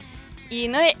 Y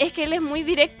no es que él es muy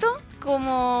directo,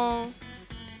 como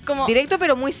Directo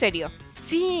pero muy serio.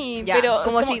 sí, Ya, pero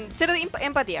como sin cero de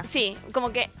empatía. sí,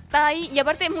 como que está ahí y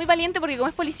aparte es muy valiente porque como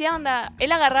es policía,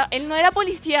 él no era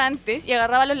policía antes y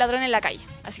agarraba a los ladrones en la calle,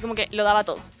 así como que lo daba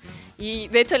todo. Y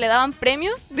de hecho le daban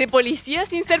premios de policía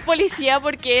sin ser policía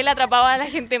porque él atrapaba a la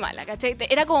gente mala, ¿cachai?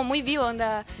 Era como muy vivo,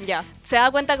 onda. Ya. Se daba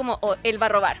cuenta como, él va a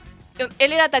robar.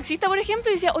 Él era taxista, por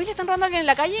ejemplo, y decía, hoy le están robando a alguien en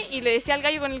la calle, y le decía al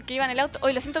gallo con el que iba en el auto,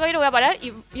 hoy lo siento, caballero, voy a parar,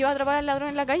 y iba a atrapar al ladrón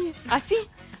en la calle.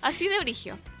 Así de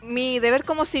brigio. Mi deber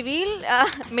como civil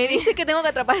me dice que tengo que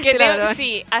atrapar a Que este ladrón.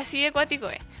 sí, así de cuático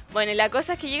es. Bueno, y la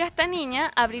cosa es que llega esta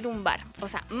niña a abrir un bar. O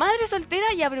sea, madre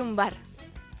soltera y abre un bar.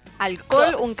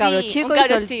 Alcohol, un cabro Sí, chico un y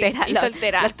cabro soltera. chico y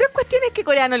soltera. Las 3 cuestiones que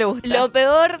coreano le gusta. Lo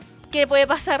peor que puede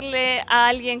pasarle a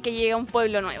alguien que llega a un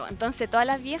pueblo nuevo. Entonces, todas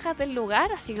las viejas del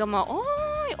lugar, así como,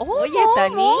 ¡ay! Oye, esta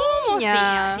vamos!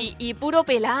 niña. Sí, así, y puro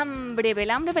pelambre.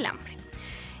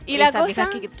 Y la Esas cosa... viejas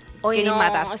que Hoy queréis no,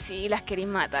 matar. sí, las queréis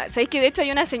matar. ¿Sabéis que de hecho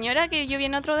hay una señora que yo vi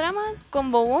en otro drama con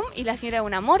Boom y la señora es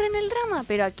un amor en el drama,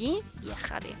 pero aquí,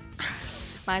 viejate.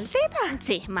 Maldita.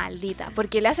 Sí, maldita.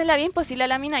 Porque le hacen la vida imposible a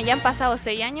la mina. Ya han pasado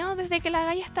 6 años desde que la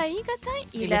galla está ahí, ¿cachai?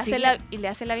 ¿Y Y, le sigue? le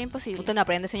hacen la vida imposible. Usted no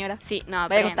aprende, señora. Sí, no Vaya a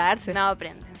aprenden. acostarse. No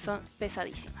aprenden, son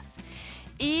pesadísimas.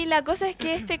 Y la cosa es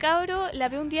que este cabro la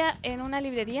ve un día en una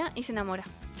librería y se enamora.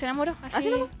 Se enamoró,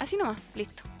 así nomás.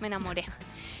 Listo, me enamoré.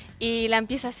 Y la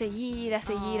empieza a seguir, a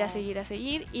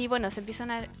seguir. Y bueno, se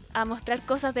empiezan a mostrar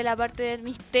cosas de la parte del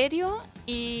misterio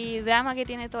y drama que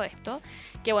tiene todo esto.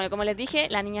 Que bueno, como les dije,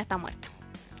 la niña está muerta.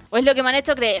 O es lo que me han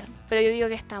hecho creer, pero yo digo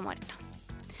que está muerta.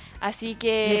 Así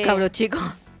que... Y el cabro chico.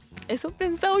 Eso he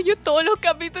pensado yo todos los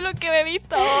capítulos que me he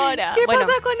visto ahora. ¿Qué Bueno,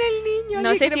 pasa con el niño?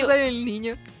 no ¿Qué sé quiere si- pasar en el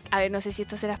niño? a ver, no sé si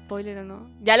esto será spoiler o no.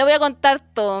 Ya lo voy a contar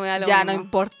todo, me da lo Ya, mismo. no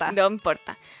importa. No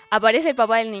importa. Aparece el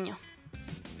papá del niño.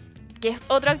 Que es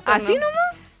otro actor. ¿Así ¿no?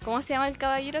 nomás? ¿Cómo se llama el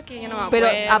caballero? Que yo no me Pero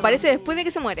acuerdo. aparece después de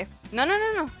que se muere. No.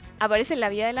 Aparece en la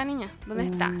vida de la niña. ¿Dónde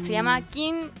está? Se llama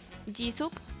Kim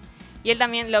Ji-suk. Y él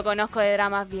también lo conozco de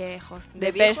dramas viejos. ¿De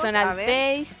De viejos? A Personal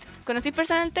ver. Taste. ¿Conocís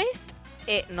Personal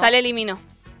Taste? No. Sale Limino.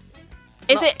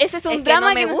 No, Ese es un que drama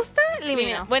no me que gusta,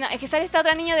 elimino. Bueno, es que sale esta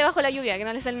otra niña debajo de la lluvia, que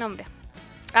no le sé el nombre.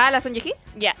 Ah, ¿la Son Ye-Ji?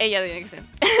 Ya, ella tiene que ser.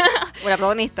 O la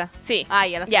protagonista. Sí. Ah,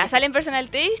 ya la Son Ya, Ye-Ji. sale en Personal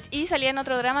Taste y salía en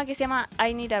otro drama que se llama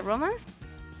I Need a Romance,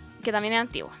 que también es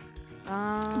antiguo.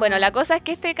 Ah. Bueno, la cosa es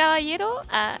que este caballero,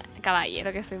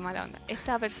 que soy mala onda,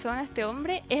 esta persona, este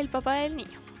hombre, es el papá del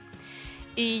niño.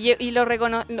 Y lo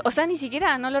reconoce, o sea, ni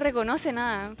siquiera no lo reconoce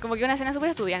nada. Como que una escena súper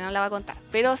estúpida, no la va a contar.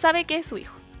 Pero sabe que es su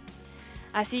hijo.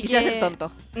 Así Y que... se hace el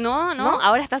tonto. No, ¿No?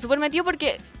 ahora está súper metido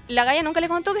porque la galla nunca le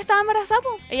contó que estaba embarazada. Po.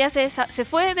 Ella se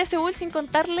fue de Seúl sin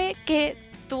contarle que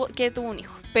tuvo un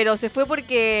hijo. Pero se fue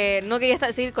porque no quería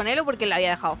seguir con él o porque la había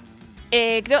dejado.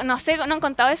 Creo, no sé, no han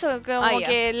contado eso, como ya.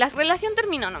 que la relación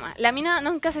terminó nomás. La mina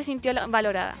nunca se sintió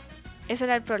valorada. Ese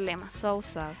era el problema. So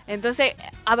sad. Entonces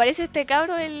aparece este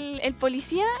cabro, el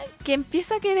policía, que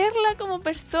empieza a quererla como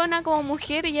persona, como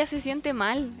mujer, y ella se siente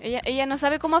mal. Ella no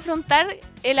sabe cómo afrontar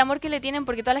el amor que le tienen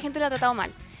porque toda la gente la ha tratado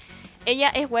mal. Ella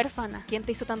es huérfana. ¿Quién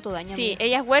te hizo tanto daño? Sí, amiga?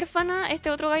 ella es huérfana, este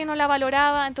otro gallo no la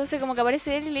valoraba, entonces como que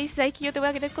aparece él y le dice, ¿sabes que yo te voy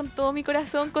a querer con todo mi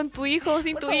corazón, con tu hijo,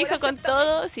 sin Por tu favor, hijo, con acéptame.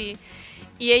 todo? Sí.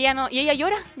 Y ella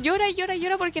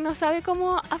llora porque no sabe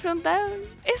cómo afrontar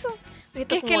eso. Esto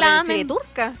que es es que como la de amen. serie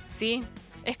turca. Sí,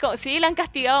 es como, sí, la han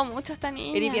castigado mucho a esta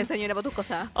niña. Eres bien señora para tus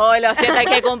cosas. Oh, lo siento, es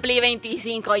que cumplí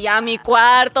 25, ya mi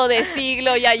cuarto de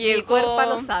siglo ya llegó. Mi cuerpo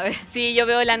lo sabe. Sí, yo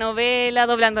veo la novela,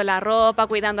 doblando la ropa,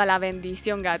 cuidando a la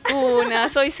bendición gatuna.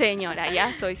 Soy señora,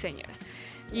 ya soy señora.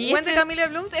 Y Wendy este- Camila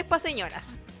Blooms es para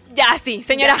señoras. Ya, sí,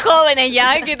 señoras jóvenes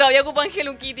ya, que todavía ocupan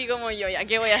Hello Kitty como yo, ya,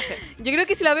 ¿qué voy a hacer? Yo creo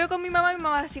que si la veo con mi mamá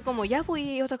así como, ya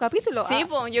voy otro capítulo. Sí, Ah.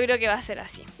 pues yo creo que va a ser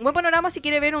así. Un buen panorama si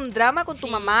quiere ver un drama con tu Sí.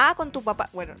 mamá, con tu papá.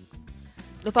 Bueno,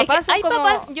 los Es papás que son hay como...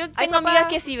 papás, yo hay tengo papás- amigas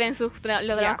que sí ven los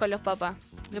dramas Ya. con los papás.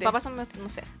 Los papás son, no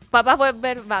sé, Papás pueden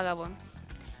ver Vagabond.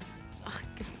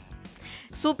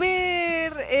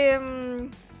 súper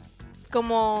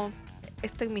como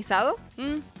extremizado,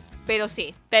 pero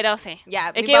sí. Pero sí. Ya,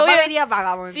 Es mi que papá obvio- vería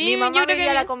Vagabond, Sí, mi mamá yo creo vería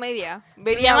que la mi- comedia. Mi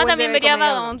Vería mamá Wendy también de vería Comedia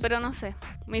Vagabond, Blooms. pero no sé.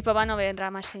 Mis papás no ven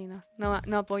dramas chinos.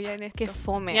 No apoyan esto. Qué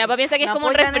fome. Mi papá piensa que es No como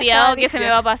un apoyan esta resfriado que se me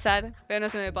adicción. va a pasar, pero no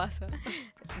se me pasa.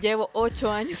 Llevo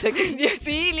 8 años aquí. Yo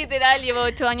sí, literal, llevo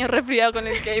 8 años resfriado con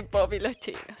el K-pop y los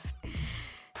chinos.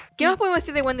 ¿Qué más podemos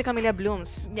decir de Wendy Camila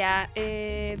Blooms? Ya,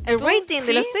 El ¿tú? rating de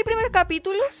 ¿Sí? los 6 primeros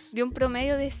capítulos, De un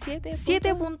promedio de 7.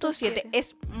 7.7.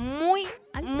 Es muy,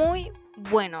 muy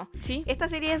bueno. Sí, Esta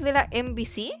serie es de la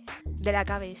NBC, de la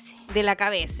cabeza. de la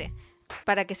KBS.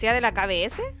 Para que sea de la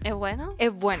KBS, ¿Es bueno?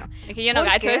 es bueno. Es que yo no ¿Por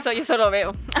cacho qué? eso, yo solo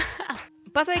veo.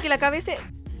 Pasa de que la KBS,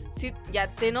 si ya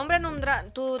te nombran un drama,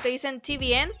 tú te dicen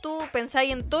TVN, tú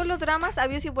pensáis en todos los dramas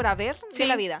habidos y por haber de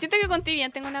la vida. Siento que con ti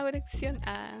bien tengo una conexión.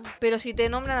 Pero si te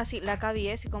nombran así, la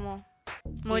KBS, como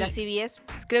y Muy- la CBS.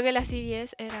 Creo que la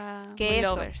CBS era ¿Qué muy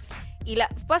eso? lovers. Y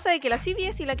pasa de que la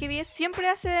CBS y la KBS siempre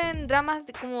hacen dramas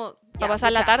como... ya, ¿Para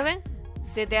pasar la pucha, tarde?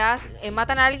 Se te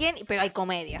matan a alguien, pero hay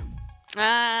comedia.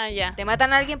 Ah, ya. Te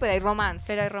matan a alguien, pero hay romance.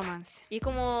 Pero hay romance. Y es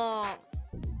como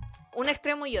un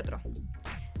extremo y otro.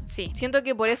 Sí. Siento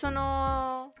que por eso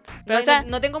no... Pero, no, o sea,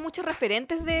 no tengo muchos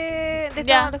referentes de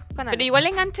Ya, estos canales. pero igual le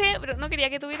enganché, pero no quería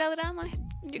que tuviera drama.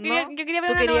 Yo quería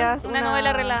ver tú querías una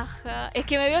novela relaja. Es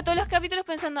que me veo todos los capítulos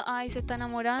pensando, ay, se está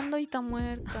enamorando y está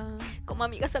muerta. Como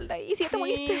amiga, sal de ahí, si ya te Sí,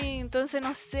 moriste. entonces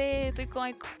no sé, estoy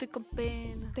con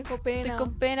pena. Tengo pena. Estoy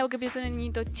con pena porque pienso en el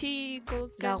niñito chico.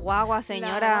 La guagua,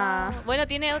 señora. guagua. Bueno,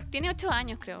 tiene 8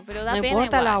 años, creo, pero da No pena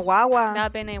importa, igual. la guagua. Da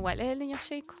pena igual. Es el niño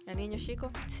chico. El niño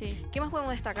chico. Sí. ¿Qué más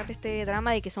podemos destacar de este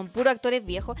drama de que son puros actores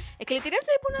viejos? Es que literal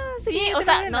se pone una serie Sí, de o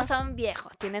sea, telenovela. no son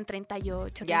viejos, tienen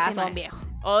 38, Ya 39. son viejos.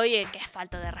 Oye, qué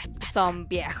falta de respeto. Son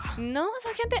viejos. No,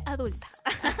 son gente adulta.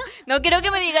 No quiero que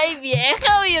me digáis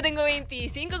vieja, oye, yo tengo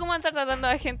 25, ¿cómo van a estar tratando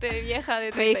a gente vieja de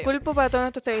Me 30? disculpo para todos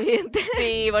nuestros televidentes.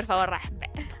 Sí, por favor,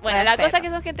 respeto. Bueno, la Respeto. cosa es que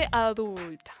son gente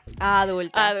adulta.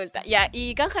 Adulta. Adulta, ya.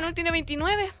 Y Kang Ha-neul tiene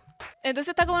 29. Entonces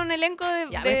está como en un elenco de...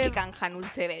 Ya de- ves que Kang Ha-neul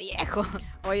se ve viejo.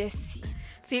 Oye, sí.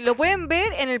 Si lo pueden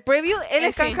ver en el preview, él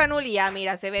es Sí. Kang Ha-neul y ya,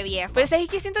 mira, se ve viejo. Pero ¿sabes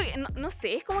qué? Siento que, no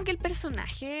sé, es como que el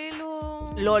personaje lo...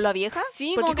 ¿Lo vieja?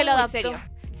 Sí, Porque como que es lo muy adaptó. serio.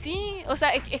 Sí, o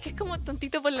sea, es que es como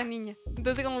tontito por la niña.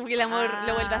 Entonces como que el amor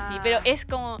lo vuelve así. Pero es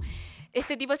como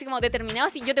este tipo así como determinado,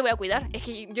 así, yo te voy a cuidar. Es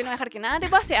que yo no voy a dejar que nada te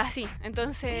pase así.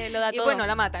 Entonces lo da Y todo. bueno,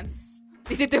 la matan.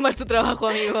 Hiciste mal tu trabajo,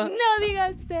 amigo. No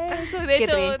digas eso. De Qué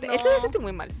hecho, triste. no. Eso debe sentir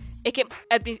muy mal. Es que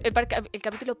el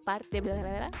capítulo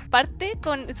parte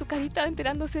con su carita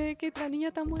enterándose de que la niña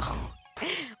está muerta.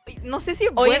 No sé si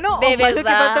es Oye, bueno de o malo que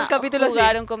verdad, parta un capítulo así.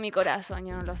 jugaron con mi corazón.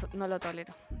 Yo no lo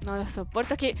tolero. No lo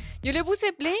soporto. Es que yo le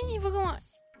puse play y fue como...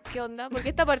 ¿qué onda? ¿Por qué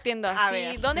está partiendo A así?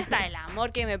 ver. ¿Dónde está el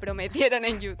amor que me prometieron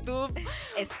en YouTube?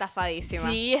 Estafadísima.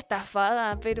 Sí,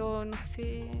 estafada, pero no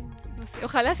sé.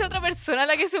 Ojalá sea otra persona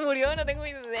la que se murió, no tengo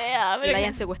idea. Y pero la que-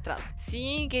 hayan secuestrado.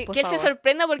 Sí, que Por él se favor.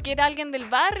 sorprenda porque era alguien del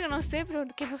barrio, no sé, pero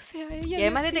que no sea ella. Y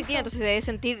además Diosito. detective, entonces se debe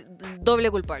sentir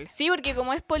doble culpable. Sí, porque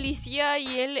como es policía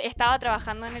y él estaba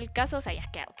trabajando en el caso, o sea, ya es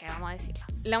que vamos a decirlo.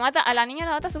 A la niña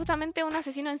la mata supuestamente un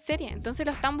asesino en serie, entonces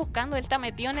lo están buscando, él está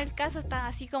metido en el caso, está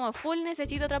así como full,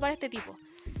 necesito atrapar a este tipo.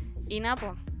 Y nada,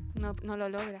 po, no lo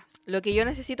logra. Lo que yo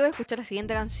necesito es escuchar la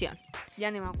siguiente canción. Ya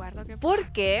ni me acuerdo qué.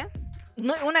 Porque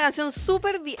no, una canción ¿es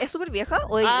súper vieja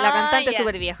o Ah, la cantante es ya.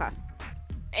 súper vieja?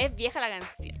 Es vieja la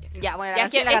canción. Ya, bueno, la Ya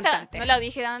canción que y la esta cantante. no la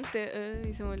dije antes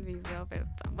y se me olvidó, pero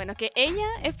bueno, que ella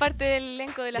es parte del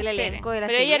elenco de la Del serie. elenco de la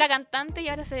pero serie. ella era cantante y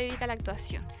ahora se dedica a la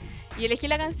actuación. Y elegí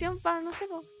la canción para, no sé,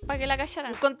 para que la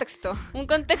callaran. Un contexto. Un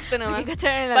contexto nomás. Para que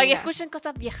cacharan en la Para que vida. escuchen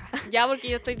cosas viejas. Ya, porque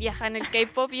yo estoy vieja en el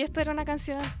K-pop y esto era una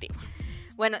canción antigua.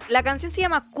 Bueno, la canción se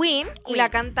llama Queen y Queen. la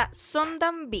canta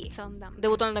Sondam B. Sondam.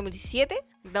 Debutó en el 2017,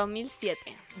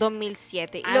 2007.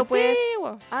 2007. Y lo puedes...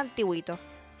 Antiguo. Antiguito.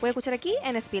 Puedes escuchar aquí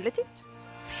en Spill the Tea.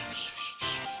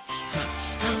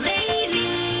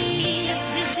 Ladies,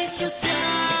 this is your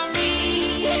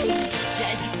story.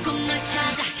 잘 듣고 널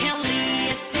찾아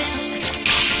헬리에스.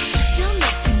 더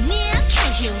높은 네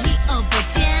can't heal me over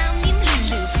down in the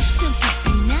loops.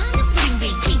 손끝이 나는 bling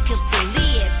bling pink bully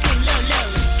pillow low.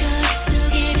 거울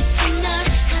속에 비친 널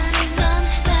한 번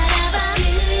바라봐.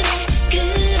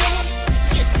 그래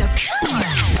you're so cool.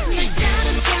 날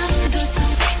사로잡은 걸 so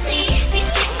sexy.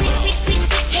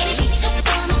 첫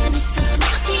번호 Mr.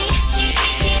 Smarty.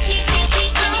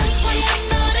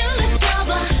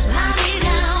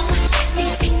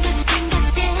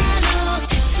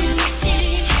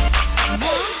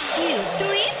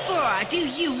 Do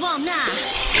you wanna?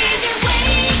 이제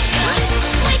wake up,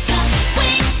 wake up,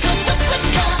 wake up, wake up,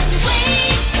 wake up,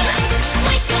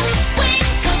 wake up, wake up,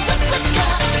 wake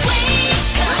up, wake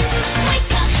up,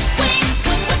 wake up, wake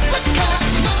up, wake up.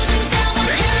 모두 다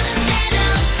원하는 대로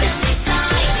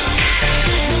들리사이.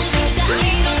 모두 다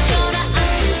이뤄줘라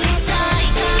들리사이.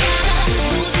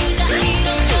 모두 다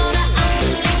이뤄줘라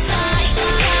들리사이.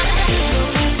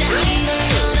 모두 다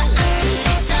이뤄줘라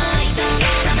들리사이.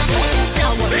 다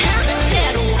원하는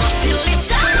대로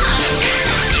들리사이.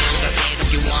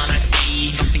 you wanna be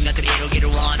something 같은 이루기를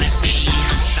원하니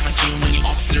땅은 주문이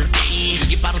없을 때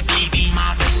이게 바로 DB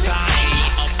modern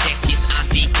style objectives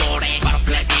안티고래 바로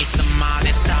play this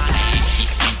modern style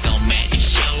this is the magic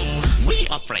show we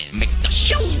are friends make the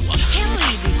show Here we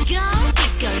go.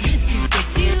 이걸 유튜브에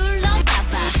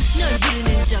둘러봐봐. 널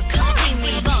부르는 저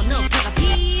거리니 번호표가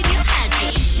필요하지.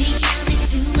 네 안에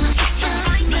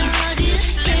숨어있던 너를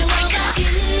깨워봐.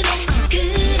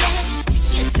 그래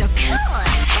you're so cool.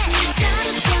 날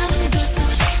사로잡은 걸 so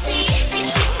sexy.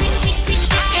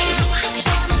 첫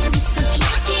번호 Mr.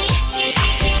 Smarty.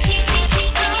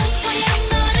 화려한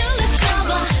너를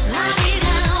느껴봐. Love it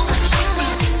out. 네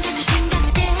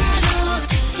생각대로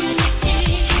될 수 있지.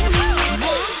 1,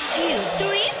 2,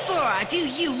 3, 4. Do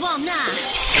you wanna?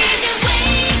 이제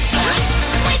wake up,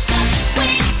 wake up,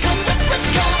 wake up,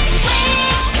 wake up, wake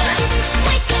up,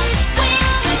 wake up, wake up,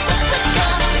 wake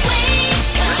up, wake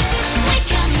up,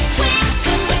 wake up, wake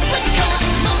up, wake up.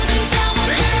 모두 다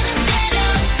원하는 대로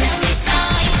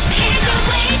들리사이. 이제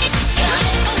wake up,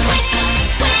 wake up,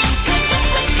 wake up, wake up,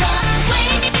 wake up,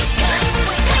 wake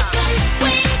up, wake up,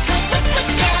 wake up, wake up,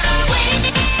 wake up,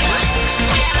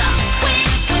 wake up, wake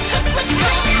up.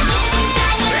 모두 다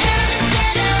원하는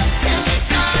대로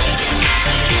들리사이.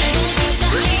 모두 다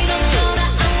이뤄줘라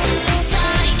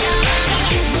들리사이.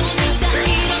 모두 다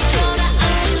이뤄줘라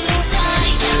들리사이.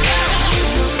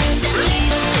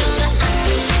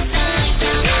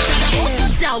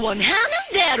 모두 다 원하는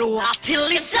대로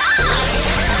들리사이.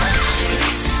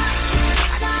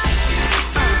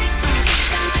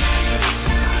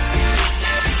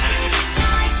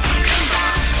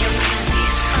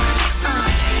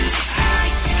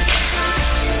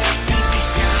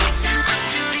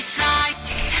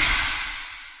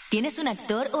 ¿Tienes un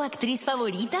actor o actriz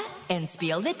favorita? En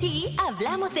Spill the Tea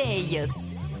hablamos de ellos.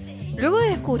 Luego de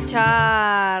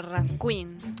escuchar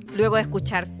Queen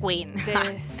Queen.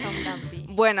 de Sondam B.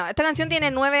 Bueno, esta canción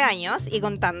tiene 9 años y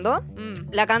contando.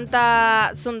 Mm. La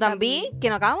canta Sondam B, que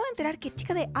nos acabamos de enterar que es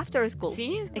chica de After School.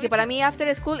 Sí, Es que para mí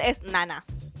After School es Nana.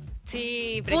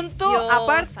 Sí, Punto preciosa.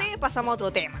 aparte, pasamos a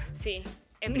otro tema. Sí,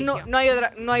 es No,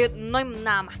 brígido. no hay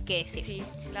nada más que decir. Sí, la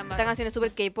Esta embarró. canción es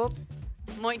súper K-pop.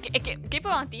 Es que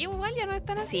K-pop antiguo igual ya no es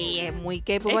tan así. Sí, es muy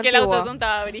K-pop Es que el antiguo. autotune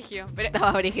estaba brígido. Pero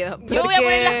Estaba brígido. yo voy a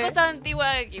poner las porque- cosas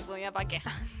antiguas de K-pop, ya para qué.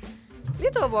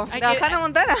 Listo, po. Hay La que- Hannah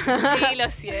Montana. Sí, lo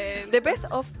siento. The Best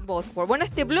of Both Worlds. Bueno,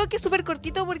 este bloque es súper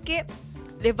cortito porque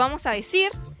les vamos a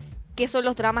decir qué son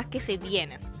los dramas que se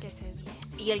vienen. Que se viene.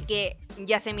 Y el que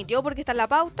ya se emitió porque está en la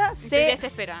pauta, Estoy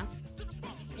desesperada.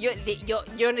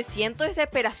 yo siento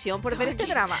desesperación por ver este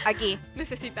drama. Aquí,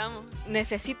 Necesitamos.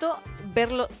 necesito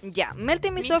verlo ya.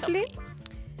 Melting Me Me Softly,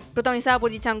 protagonizada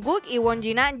por Ji Chang-wook y Won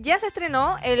Jin-ah, ya se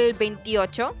estrenó el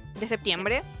 28 de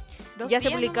septiembre. Ya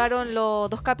se publicaron los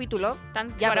 2 capítulos. Están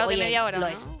Ya, separados de oye, media hora,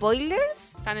 los ¿no?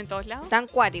 spoilers ¿Están en todos lados? están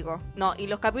cuáticos. No, y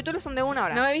los capítulos son de 1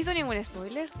 hora. No he visto ningún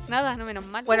spoiler. Nada, no menos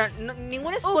mal. Bueno,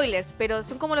 ningún spoilers, pero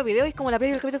son como los videos y como la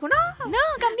previa del capítulo. ¡No! no,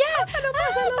 cambiar.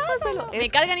 Pásalo. Me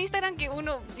carga en Instagram que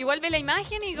uno igual ve la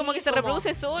imagen y como Sí, que se como-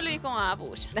 reproduce solo y como,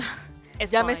 pucha.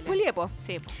 Ya me Spoiler. spoileé, po.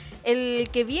 Sí. El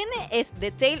que viene es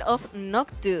The Tale of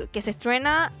Noctu, que se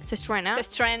estrena. Se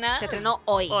estrenó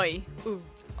hoy. hoy.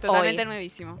 Totalmente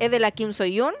nuevísimo. Es de la Kim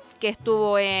So-yoon, que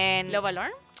estuvo en Love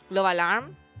Alarm. Love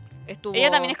Alarm. Estuvo... Ella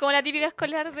también es como la típica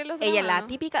escolar de los Ella es dramas, la ¿no?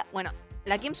 típica. Bueno,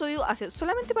 la Kim So-yoon hace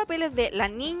solamente papeles de la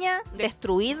niña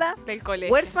destruida, Del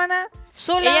colegio. huérfana,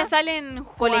 sola. Ella sale en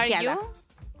Who colegiala. Are You?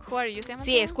 Who Are You se llama?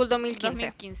 Sí, ese School drama? 2015.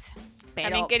 2015. Pero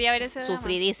También quería ver ese drama.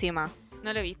 sufridísima.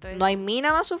 No lo he visto. No hay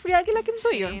mina más sufrida que la Kim Sí,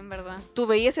 So-yoon. en verdad. Tú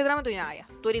veías ese drama y tú dices, ya.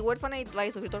 Tú eres huérfana y vas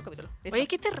a sufrir todo el capítulo. Listo. Oye,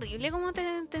 qué terrible cómo te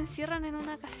encierran en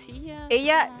una casilla.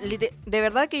 Ella, como de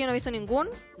verdad que yo no he visto ningún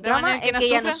drama en el que en no que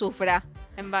ella sufra. no sufra.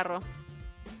 En barro.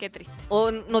 Qué triste.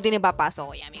 O no tiene papás.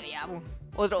 Oye, amigo, ya.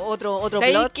 Otro ¿Sabes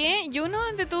plot. qué? Yo no,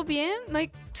 de todo bien. No hay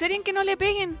serie en que no le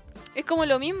peguen. Es como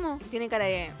lo mismo. Tiene cara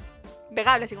de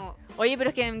pegable, así como. Oye, pero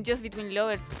es que en Just Between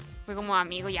Lovers fue como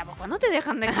amigo, ya, pues cuando te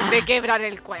dejan de quebrar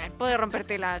el cuerpo, de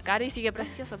romperte la cara y sigue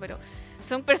precioso, pero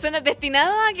son personas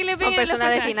destinadas a que le peguen Son a los personas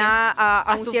personajes. destinadas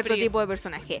a un cierto sufrir. tipo de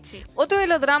personaje. Sí, Otro de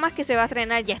los dramas que se va a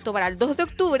estrenar ya esto para el 2 de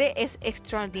octubre es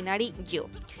Extraordinary You,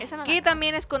 esa no la que vi.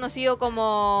 también es conocido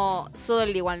como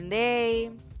Suddenly One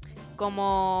Day,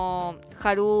 como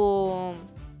Haru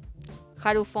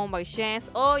Found by Chance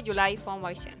o July Found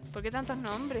by Chance. ¿Por qué tantos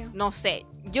nombres? No sé.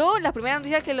 Yo las primeras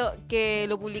noticias que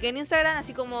lo publiqué en Instagram,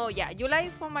 así como ya, July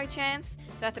Found by Chance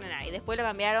se va a estrenar. Y después lo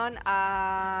cambiaron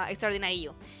a Extraordinary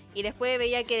You. Y después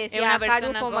veía que Es decía una Haru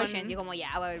persona Found by con- Chance. Y como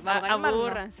ya, vamos a calmarnos.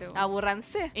 Abúrranse.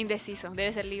 Aburranse. Indeciso,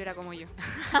 debe ser libra como yo.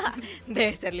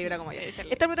 Debe ser libre como yo. Debe ser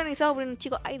libre. Está protagonizado por un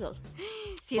chico idol.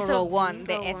 Sí, por eso Rogue One vi,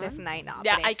 de Rogue One. SF9. No,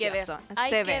 Ya, hay que ver. precioso.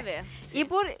 Hay Se que ve. ver. Y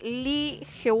por Lee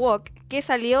Hewok, que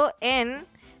salió en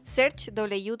Search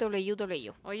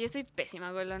WWW. Oye, soy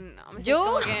pésima con los nombres.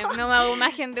 Yo- Soy como que no me hago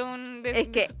imagen de un... Es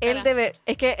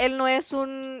que él no es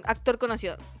un actor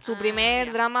conocido. Su Ah, primer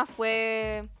ya. drama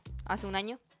fue hace un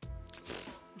año.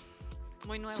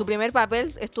 Muy nuevo. Su primer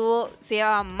papel se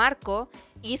llama Marco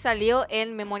y salió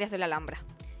en Memorias de la Alhambra.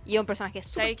 Y es un personaje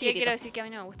súper ¿Sabes qué? chiquitito. Quiero decir que a mí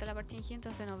no me gusta la parte ingenua,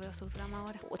 entonces no veo sus dramas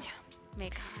ahora. Pucha. Me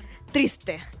carga.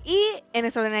 Triste. Y en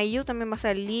Extraordinary You también va a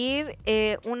salir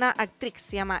una actriz,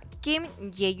 se llama Kim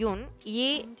Ye-yoon.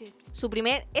 Y este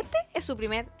es su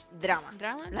primer drama.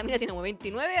 ¿Drama? La mina tiene como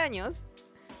 29 años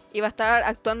y va a estar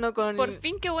actuando con Por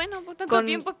fin, qué bueno, por tanto con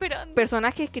tiempo esperando.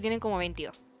 personajes que tienen como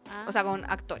 22. Ah. O sea, con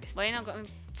actores. Bueno,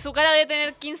 su cara debe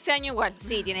tener 15 años igual.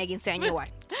 Sí, tiene 15 años igual.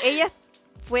 Ella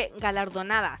fue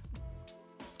galardonada.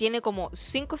 Tiene como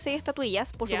 5 o 6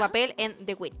 estatuillas por su Ya. papel en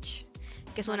The Witch.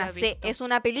 Que es No la he visto. es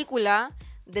una película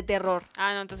de terror,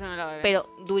 Ah, no, entonces no la voy a ver. pero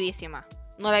durísima.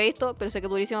 No la he visto, pero sé que es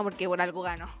durísima porque por algo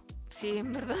ganó. Sí,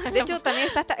 en verdad. De hecho, también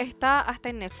está hasta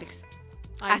en Netflix.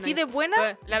 Ay, Así no, de buena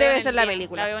pues, la veo debe en ser el la día,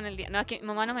 película. La veo en el día. No, es que mi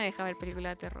mamá no me deja ver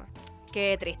películas de terror.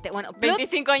 Qué triste. Bueno, plot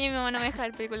 25 años y mi mamá no me deja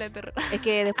ver películas de terror. es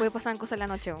que después pasan cosas en la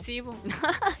noche. ¿o? Sí, po.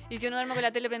 Y si uno duerme con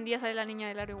la tele prendida, sale la niña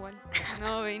del aro igual.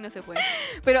 No, ve, no se puede.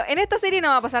 Pero en esta serie no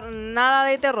va a pasar nada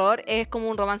de terror. Es como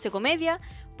un romance comedia.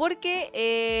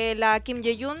 Porque la Kim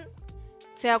Ye-yoon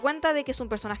se da cuenta de que es un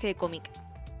personaje de cómic.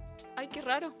 Ay, qué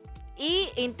raro. Y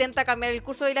intenta cambiar el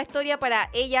curso de la historia para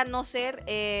ella no ser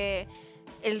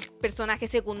el personaje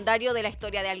secundario de la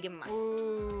historia de alguien más.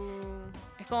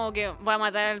 Es como que va a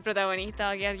matar al protagonista,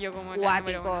 va a quedar yo como la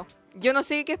número Cuático. uno. Yo no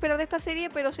sé qué esperar de esta serie,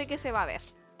 pero sé que se va a ver.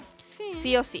 Sí.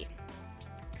 Sí o sí.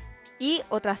 Y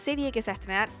otra serie que se va a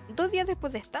estrenar 2 días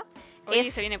después de esta Oye,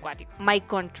 es se viene acuático. My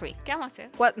Country. ¿Qué vamos a hacer?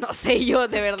 No sé yo,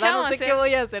 de verdad, vamos no a sé hacer? qué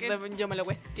voy a hacer. ¿Qué? Yo me lo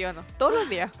cuestiono todos los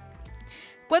días.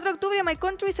 4 de octubre, My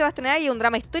Country se va a estrenar y es un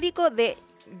drama histórico de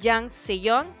Jang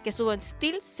Se-young que estuvo en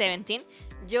Steel 17.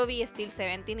 Yo vi Steel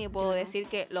 17 y puedo Yo no. decir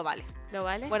que lo vale. ¿Lo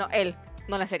vale? Bueno, él,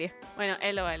 no la serie. Bueno,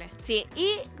 él lo vale. Sí,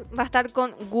 y va a estar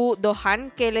con Gu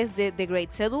Do-han, que él es de The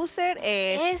Great Seducer.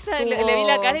 Esa, le vi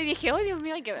la cara y dije, oh Dios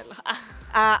mío, hay que verlo.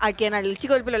 Ah, ¿A quién? ¿Al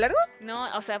chico del pelo largo?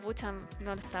 no, o sea, pucha,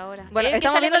 no lo está ahora. Bueno, El que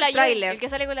estamos sale viendo con el la Yui, tráiler. El que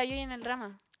sale con la Yui en el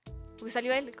drama. Porque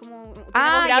salió él como... tiene voz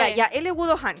Ah, grave. ya. Él es Woo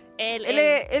Do-han. Él.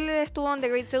 Él estuvo en The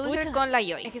Great Seducer Pucha, con la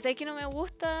Yoi. Es que sabes que no me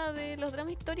gusta de los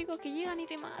dramas históricos que llegan y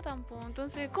te matan, po.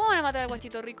 Entonces, ¿cómo van a matar al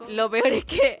guachito rico? Lo peor es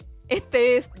que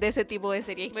este es de ese tipo de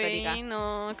serie histórica.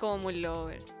 No, es como muy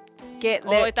lovers. Que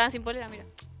O de- estaban sin polera, mira.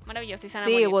 Maravilloso, y se van a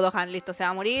Sí, morir. Woo Do-han, listo, se va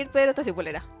a morir, pero está sin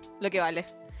polera. Lo que vale.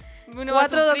 Uno va a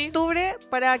 4 de sufrir. octubre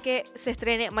para que se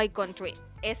estrene My Country.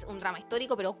 Es un drama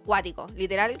histórico, pero cuático.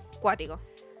 Literal, cuático.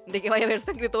 De que vaya a haber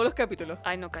sangre todos los capítulos.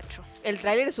 Ay, no cacho. El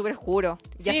tráiler es súper oscuro.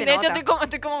 Ya sí, se de nota. hecho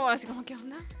estoy como así como, ¿qué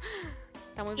onda?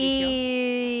 Está muy brillo.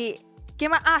 Y... ¿Qué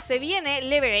más? Ah, se viene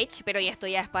Leverage, pero esto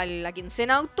ya es para la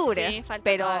quincena de octubre. Sí, falta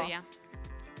pero todavía.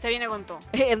 Se viene con todo.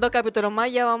 en 2 capítulos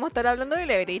más ya vamos a estar hablando de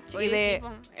Leverage. Oye, y de... sí,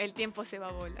 po, el tiempo se va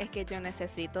a volar. Es que yo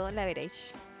necesito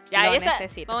Leverage. Ya, Lo esa,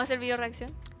 necesito. vamos a hacer video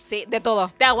reacción. Sí, de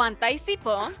todo. ¿Te aguantáis, sí,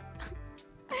 po?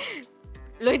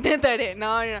 Lo intentaré.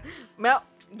 No.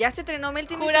 Ya se estrenó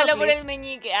Melting Me Júralo por Softly. el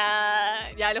meñique. Ah,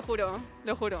 ya, lo juro.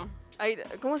 Ay,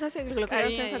 ¿cómo se hace? Lo que Ahí,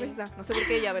 hacen ahí. esa receta. No sé por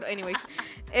qué ya, pero anyways.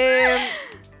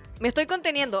 Me estoy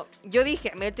conteniendo. Yo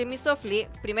dije, Melting Me Softly,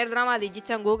 primer drama de Ji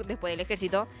Chang-wook después del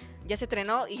ejército, ya se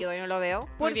estrenó y yo todavía no lo veo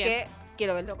Muy porque bien.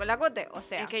 quiero verlo con la Cote. O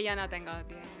sea, Es que yo no tengo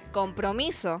tiempo.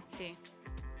 compromiso. Sí.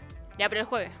 Ya, pero el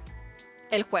jueves.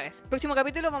 El jueves. Próximo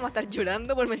capítulo vamos a estar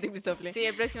llorando por Melting Me Softly. Sí,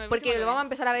 el próximo. Porque lo vamos a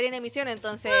empezar a ver en emisión,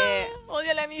 entonces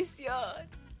Odio la emisión.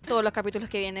 todos los capítulos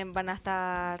que vienen van a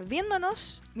estar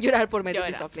viéndonos llorar por Melting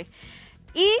Me Llora. Softly.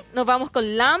 Y nos vamos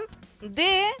con Lamp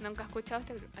de... Nunca he escuchado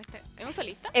este grupo. ¿Es un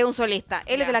solista? Es un solista.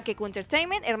 Él Ya. es de la Keiko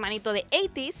Entertainment, hermanito de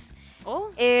 80s.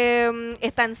 Oh,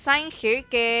 Está en Sign Here,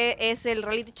 que es el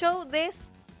reality show de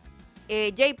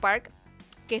J-Park,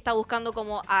 que está buscando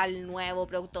como al nuevo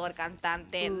productor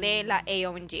cantante de la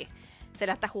AOMG. Se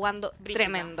la está jugando Brígida.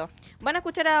 tremendo. Van a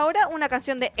escuchar ahora una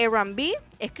canción de R&B,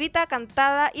 escrita,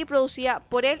 cantada y producida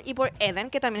por él y por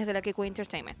Eden, que también es de la Keiko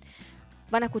Entertainment.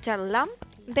 Van a escuchar Lamp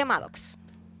de Maddox.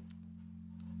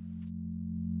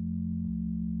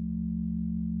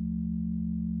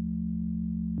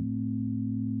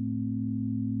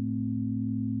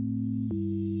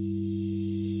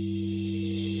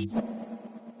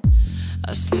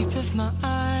 I sleep with my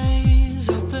eyes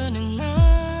open at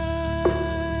night,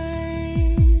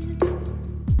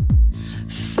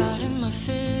 fighting my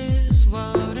fears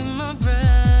while holding my breath.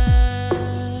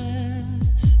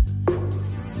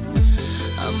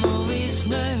 I'm always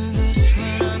nervous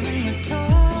when I'm in the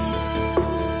dark,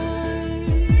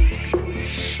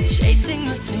 chasing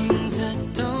the things that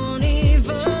don't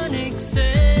even exist.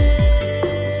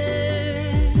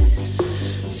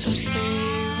 So stay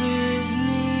with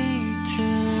me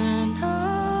tonight.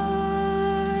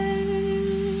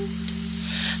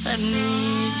 I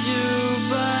need you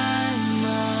by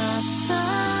my side.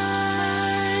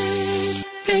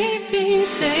 Baby,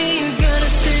 say you're gonna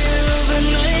stay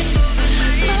overnight.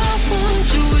 I want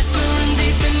you whispering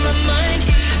deep in my mind.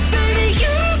 Baby,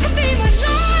 you can be my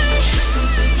light.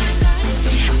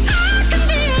 I can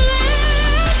be your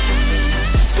light.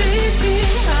 Baby,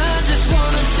 I just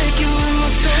wanna take you in my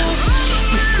soul.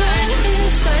 You fly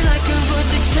inside like a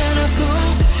vortex and I go.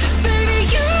 Baby,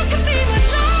 you can be my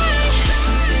light.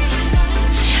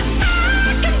 I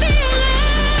can be your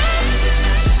light.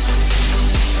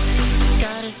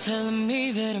 God is telling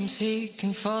me that I'm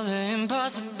seeking for the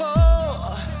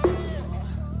impossible,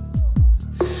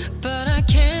 but I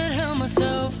can't help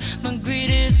myself. My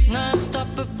greed is not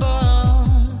stoppable.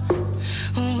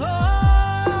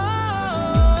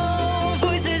 Oh,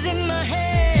 voices in my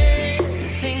head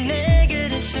say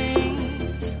negative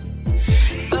things,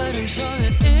 but I'm sure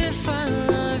that if I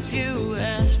love you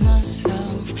as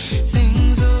myself,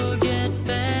 things will get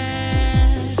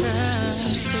better. So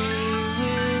stay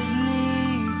with me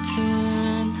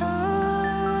tonight.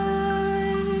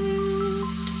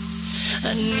 I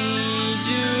need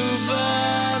you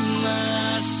by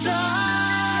my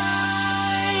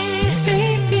side.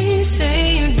 Baby,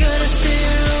 say you're gonna stay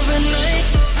overnight.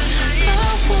 I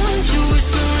want you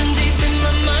whispering deep in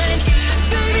my mind.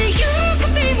 Baby, you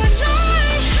can be my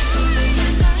light.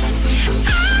 I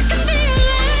can be your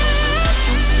light.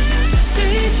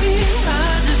 Baby, I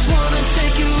just wanna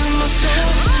take you in my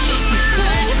soul. You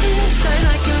fly inside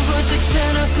like a vortex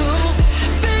and I go.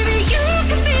 Baby, you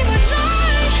can be my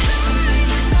light.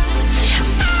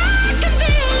 I can be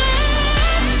your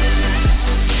light.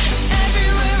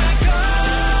 Everywhere I go,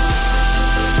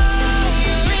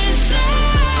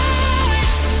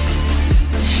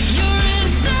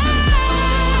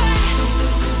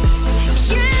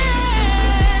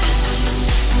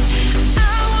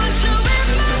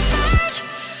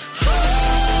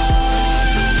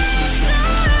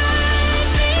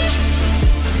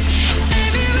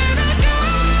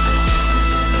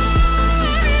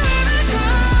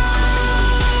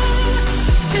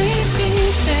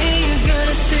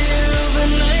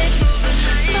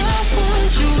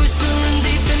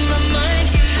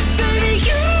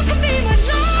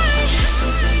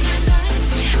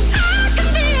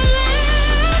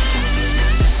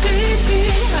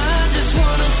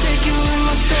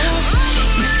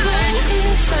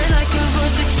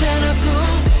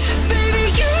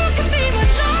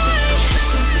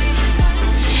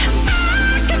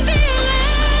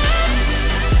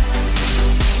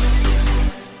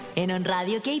 En On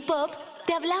Radio K-Pop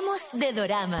te hablamos de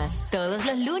doramas todos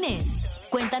los lunes.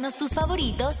 Cuéntanos tus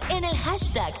favoritos en el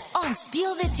hashtag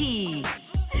 #OnSpillTheTea.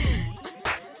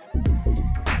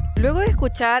 Luego de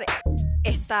escuchar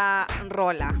esta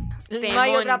rola, no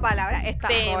hay otra palabra, esta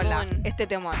rola, este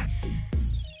temón,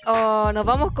 nos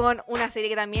vamos con una serie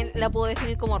que también la puedo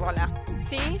definir como rola.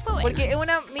 Sí, fue buena. Porque es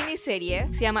una miniserie,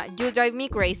 se llama You Drive Me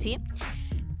Crazy.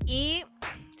 Y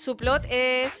su plot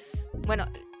es... Bueno,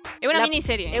 Es una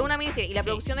miniserie. Es una miniserie. Y la Sí.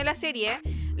 producción de la serie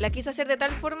la quiso hacer de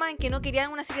tal forma en que no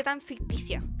querían una serie tan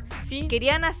ficticia. Sí.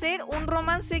 Querían hacer un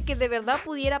romance que de verdad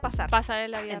pudiera pasar. Pasar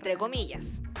en la vida Entre real. comillas.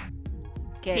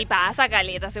 Que- Sí pasa,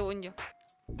 caleta, según yo.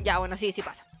 Ya, bueno, sí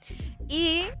pasa.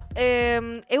 Y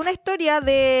es una historia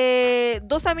de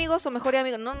dos amigos o mejores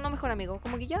amigos. No mejor amigos.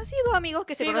 Como que ya sí, dos amigos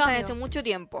que se Sí, dos conocen amigos. hace mucho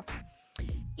tiempo.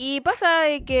 Y pasa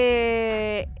de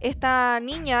que esta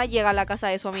niña llega a la casa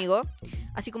de su amigo.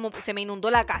 Así como se me inundó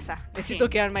la casa. Necesito Sí.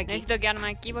 quedarme aquí. Necesito quedarme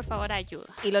aquí, por favor, ayuda.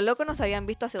 Y los locos nos habían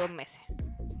visto hace 2 meses.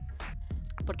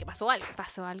 Porque pasó algo.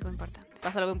 Pasó algo importante.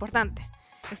 Pasó algo importante.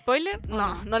 ¿Spoiler? ¿O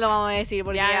No lo vamos a decir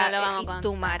porque ya ya no lo vamos a it's contar.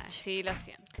 too much. Sí, lo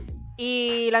siento.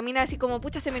 Y la mina así como,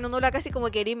 pucha, se me inundó la casa y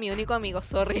como que eres mi único amigo,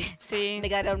 sorry. Sí, Me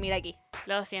quedaré a dormir aquí.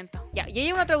 lo siento. Ya, y ella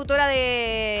es una traductora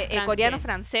de Francés.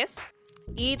 coreano-francés.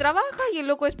 Y trabaja y el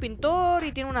loco es pintor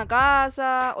y tiene una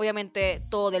casa. Obviamente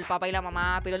todo del papá y la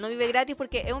mamá. Pero él no vive gratis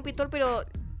porque es un pintor pero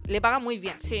le paga muy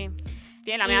bien. Sí,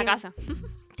 tiene la Y- media casa.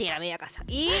 Tiene la media casa.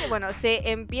 Y bueno, se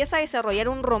empieza a desarrollar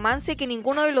un romance que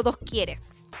ninguno de los dos quiere.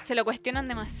 Se lo cuestionan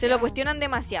demasiado. Se lo cuestionan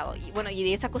demasiado. Y bueno, y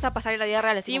de esas cosas pasar en la vida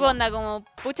real. así Sí, como- bonda, como,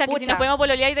 pucha, que si Pucha. nos podemos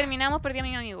pololear y terminamos, perdí a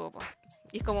mi amigo. Po.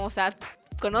 Y es como, o sea,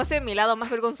 conoce mi lado más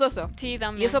vergonzoso. Sí,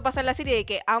 también. Y eso pasa en la serie de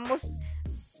que ambos,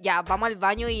 ya, vamos al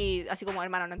baño y así como,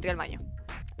 hermano, no entré al baño.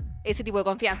 Ese tipo de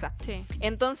confianza. Sí.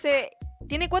 Entonces,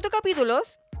 tiene 4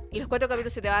 capítulos y los 4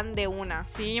 capítulos se te van de una.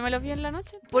 Sí, yo me los vi en la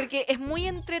noche. Porque es muy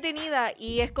entretenida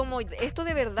y es como, esto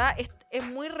de verdad es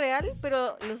muy real,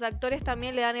 pero los actores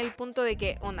también le dan el punto de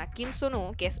que, Kim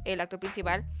Soo-woo, que es el actor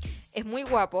principal, es muy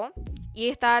guapo. Y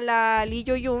está la Lee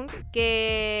Jo-young,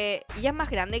 que ella es más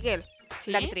grande que él,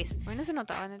 ¿Sí? la actriz. Hoy no se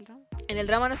notaba en el drama. En el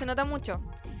drama no se nota mucho,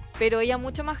 pero ella es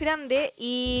mucho más grande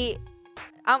y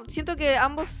siento que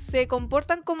ambos se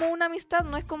comportan como una amistad,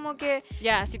 no es como que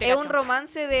Ya, sí te es cacho. un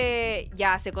romance de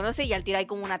ya se conoce y al tirar hay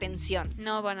como una tensión.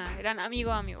 No, para nada. Eran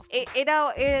amigos.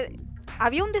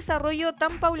 Había un desarrollo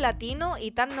tan paulatino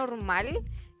y tan normal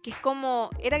que es como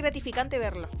era gratificante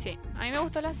verlo. Sí, a mí me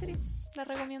gustó la serie. La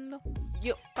recomiendo.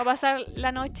 Yo Para pasar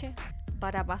la noche.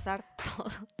 para pasar todo.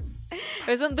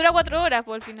 Pero dura 4 horas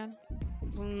por el final.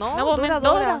 No, No, dura,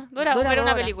 dura como ver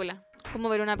una dura. película. Como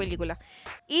ver una película.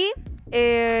 Y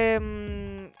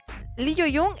Lee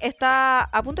Jo-young está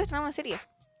a punto de estrenar una serie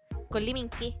con Lee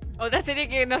Min-ki. Otra serie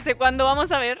que no sé cuándo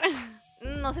vamos a ver.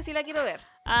 No sé si la quiero ver.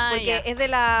 Ah, Porque ya. es de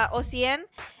la OCN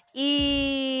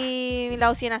y la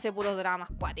OCN hace puros dramas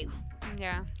cuáticos.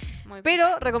 Ya. Muy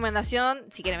Pero, recomendación,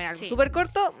 si quieren ver algo Sí. súper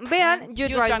corto, vean You,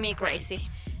 You Drive Drive Me Me Crazy. Crazy.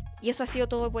 Y eso ha sido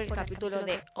todo por el Por el capítulo capítulo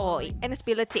de de hoy hoy. en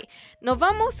Spill the Tea. Nos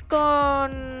vamos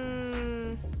con...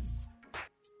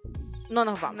 No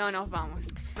nos vamos. No nos vamos.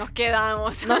 Nos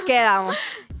quedamos. Nos quedamos.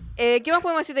 ¿Qué más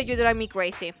podemos decir de You Drive Me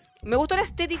Crazy? Me gustó la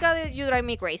estética de You Drive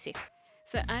Me Crazy.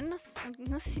 O sea,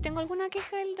 no sé si tengo alguna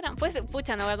queja del drama. Pues,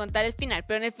 pucha, no voy a contar el final.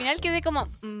 Pero en el final quedé como...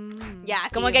 Ya,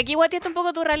 como sí. que aquí guateaste un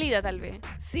poco tu realidad, tal vez.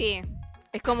 Sí.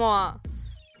 Es como...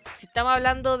 Si estamos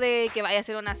hablando de que vaya a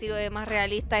ser una serie más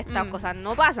realista, estas cosas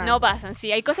no pasan. No pasan,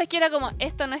 sí. Hay cosas que era como,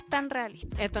 esto no es tan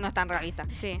realista. Esto no es tan realista.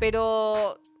 Sí.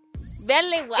 Pero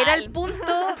Véanla igual. era el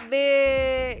punto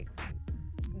de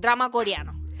drama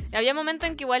coreano. Había momentos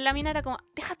en que igual la mina era como,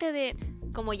 déjate de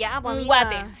Como ya, pues, un amiga,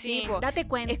 guate. Sí, po. date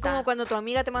cuenta. Es como cuando tu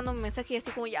amiga te manda un mensaje y así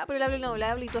como, ya, pero le hablo y no le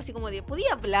hablo. Y tú así como de,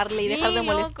 ¿podía hablarle y Sí, dejar de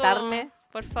loco. molestarme?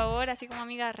 Por favor, así como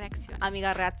amiga, reacciona.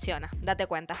 Amiga, reacciona. Date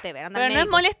cuenta, te ve. Anda Pero al no es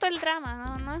médico. molesto el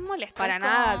drama, no es molesto. Para es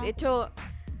nada. como, De hecho,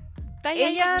 está ahí,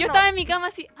 ella yo no. estaba en mi cama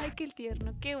así, ay, qué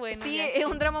tierno, qué bueno. sí, ya, es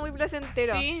un drama muy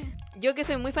placentero. Sí, Yo que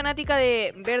soy muy fanática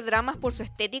de ver dramas por su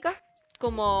estética,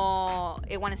 como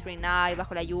One Spring Night,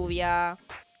 Bajo la lluvia,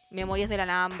 Memorias de la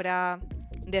Alhambra,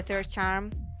 The Third Charm.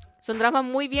 Son dramas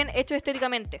muy bien hechos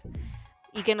estéticamente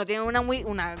y que no tienen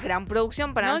una gran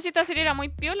producción para no, si esta serie era muy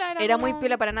piola. era como- muy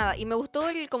piola para nada. Y me gustó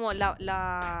como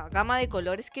la gama de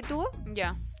colores que tuvo,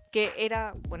 Ya, que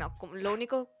era, bueno, como los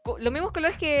mismos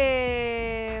colores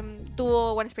que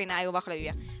tuvo One Spring Night o Bajo la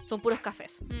lluvia. Son puros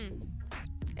cafés.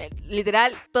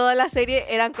 Literal, toda la serie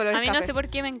eran colores a mí no cafés. sé por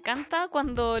qué me encanta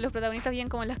cuando los protagonistas viven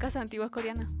como en las casas antiguas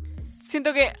coreanas.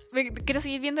 Siento que quiero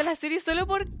seguir viendo la serie solo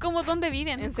por cómo dónde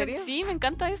viven. ¿En serio? Sí, me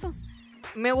encanta eso.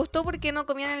 Me gustó porque no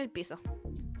comían en el piso.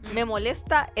 Me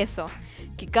molesta eso.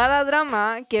 Que cada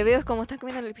drama que veo es como están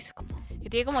comiendo en el piso. Es como... Que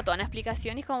tiene como toda una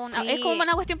explicación y es como una, Sí. es como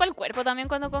una cuestión para el cuerpo también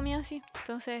cuando comí así.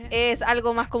 Entonces, Es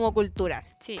algo más como cultural.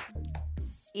 sí.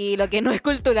 Y lo que no es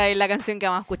cultural es la canción que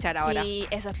vamos a escuchar ahora. Sí,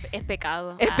 eso es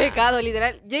pecado. Es pecado,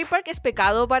 literal. J-Park es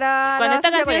pecado para Cuando la esta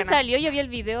sociedad canción coreana. salió, yo vi el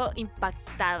video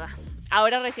impactada.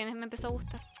 Ahora recién me empezó a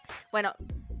gustar. Bueno,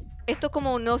 esto es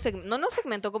como un nuevo segmento. No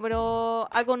segmento, pero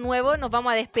algo nuevo. Nos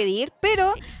vamos a despedir.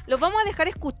 Pero Sí. los vamos a dejar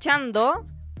escuchando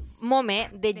Mome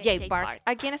de De J-Park. J-Park.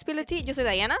 Aquí en Spilety. Yo soy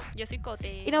Dayanna. Yo soy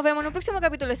Cote. Y nos vemos en un próximo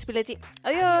capítulo de Spilety.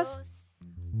 Adiós.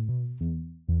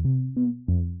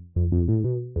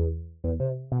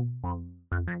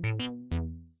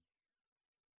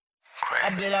 I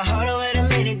bet I harder wait a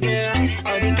minute, girl.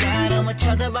 어디가 너무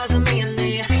쳐다봐서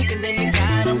미안해. 근데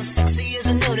네가 너무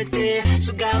섹시해서 눈에 띄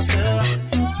수가 없어.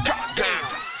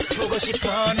 보고 싶어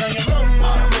너의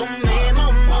몸매,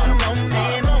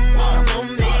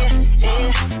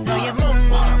 너의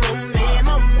몸매.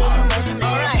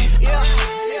 Alright,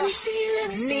 yeah.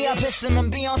 네 앞에 있으면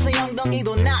비욘세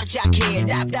엉덩이도 납작해.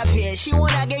 답답해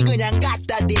시원하게 그냥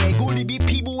갖다 대. 구립이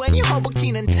피부에 네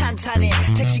허벅지는 탄탄해.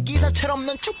 택시기사처럼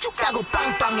넌 쭉쭉 가고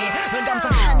빵빵해. 널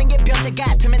감상하는 게 변태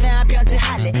같으면 나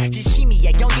변태할래.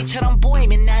 진심이야 연기처럼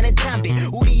보이면 나는 담배.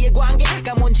 우리의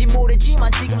관계가 뭔지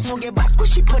모르지만 지금 소개받고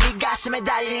싶어 네 가슴에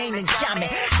달려있는 잠에.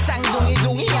 쌍둥이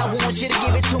I want you to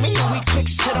give it to me. 우리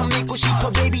트릭스처럼 믿고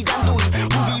싶어 baby 단둘이.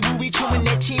 우비 춤은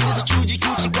내 팀에서 주지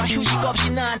규칙과 휴식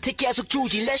없이 나한테 계속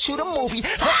주지. Let's shoot a movie.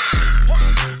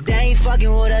 They ain't fucking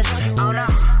with us. Oh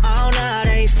no,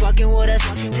 they ain't fucking with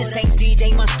us. This ain't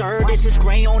DJ Mustard, this is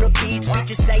Gray on the beats.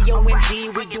 Bitches say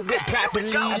OMG, we do it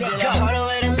properly. Let go. Hold on,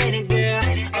 wait a minute, girl.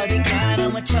 어디가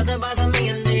너무 쳐다봐서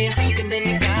미안해. 근데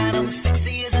네가 너무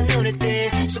섹시해서 눈에 띄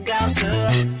수가 없어.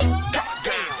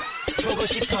 보고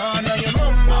싶어 너의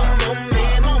몸매.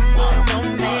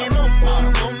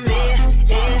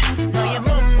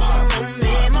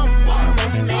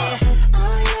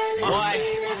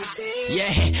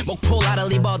 Yeah,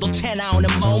 목폴라를 입어도 태 나오는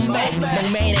몸매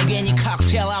맹매인에 괜히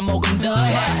칵테일 한 모금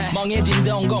더해 멍해진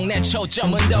동공 내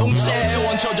초점은 동체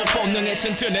소원 조절 본능에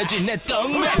튼튼해진 내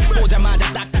똥매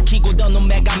보자마자 딱딱히고 더는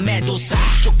메가 메두사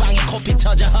쪽방에 코피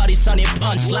터져 허리선이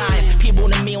펀치라인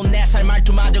피부는 미운 4살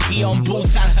말투마저 귀여운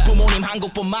부산 부모님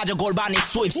한국분마저 골반이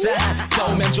수입산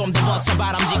더우면 좀 더 벗어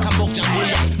바람직한 복장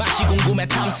물량 맛이 궁금해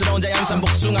탐스러운 자연산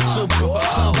복숭아 수박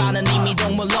클럽안은 이미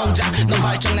동물 농장 넌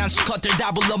발정난 수컷들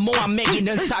다 불러 모아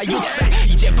먹이는 사육사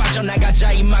이제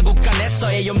빠져나가자 이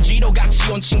마구간에서의 염지로 같이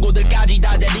온 친구들까지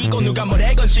다 데리고 누가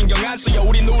뭐래건 신경 안 쓰여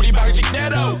우린 우리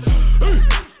방식대로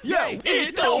Yeah,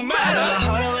 it don't matter.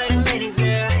 Hold on, wait a minute,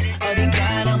 girl.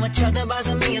 어디가 너무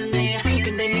쳐다봐서 미안해.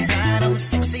 근데 네가 너무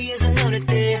섹시해서 눈에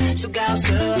띄 수가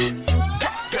없어.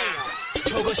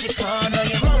 보고 싶어 너의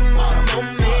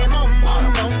몸매.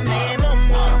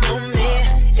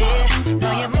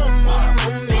 너의 몸매.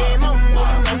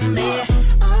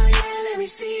 Oh yeah, let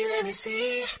me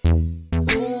see.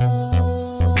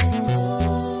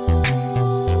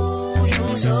 Ooh,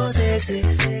 you're so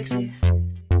sexy.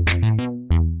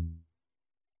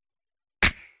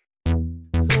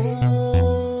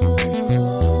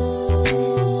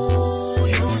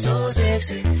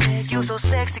 You so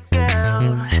sexy girl.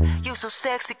 You so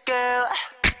sexy girl.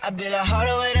 I bet I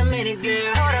harder wait a minute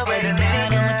girl. 어디가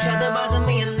너무 쳐다봐서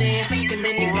미안해.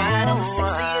 근데 네가 너무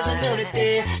섹시해서 눈에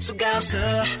띄 수가 없어.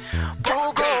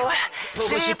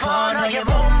 보고 싶어 너의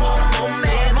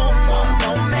몸매.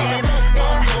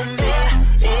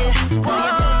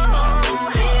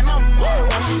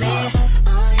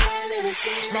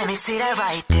 Let me see that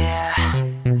right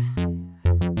there.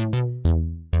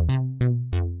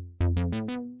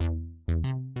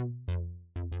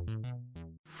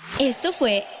 Esto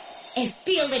fue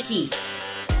Spill the Tea.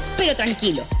 Pero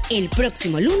tranquilo, el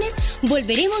próximo lunes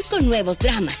volveremos con nuevos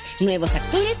dramas, nuevos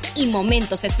actores y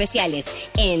momentos especiales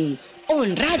en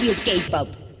On Radio K-Pop.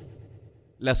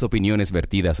 Las opiniones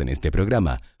vertidas en este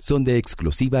programa son de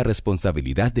exclusiva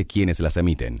responsabilidad de quienes las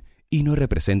emiten y no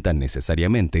representan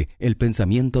necesariamente el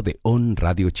pensamiento de On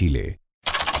Radio Chile.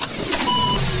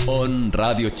 On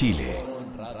Radio Chile.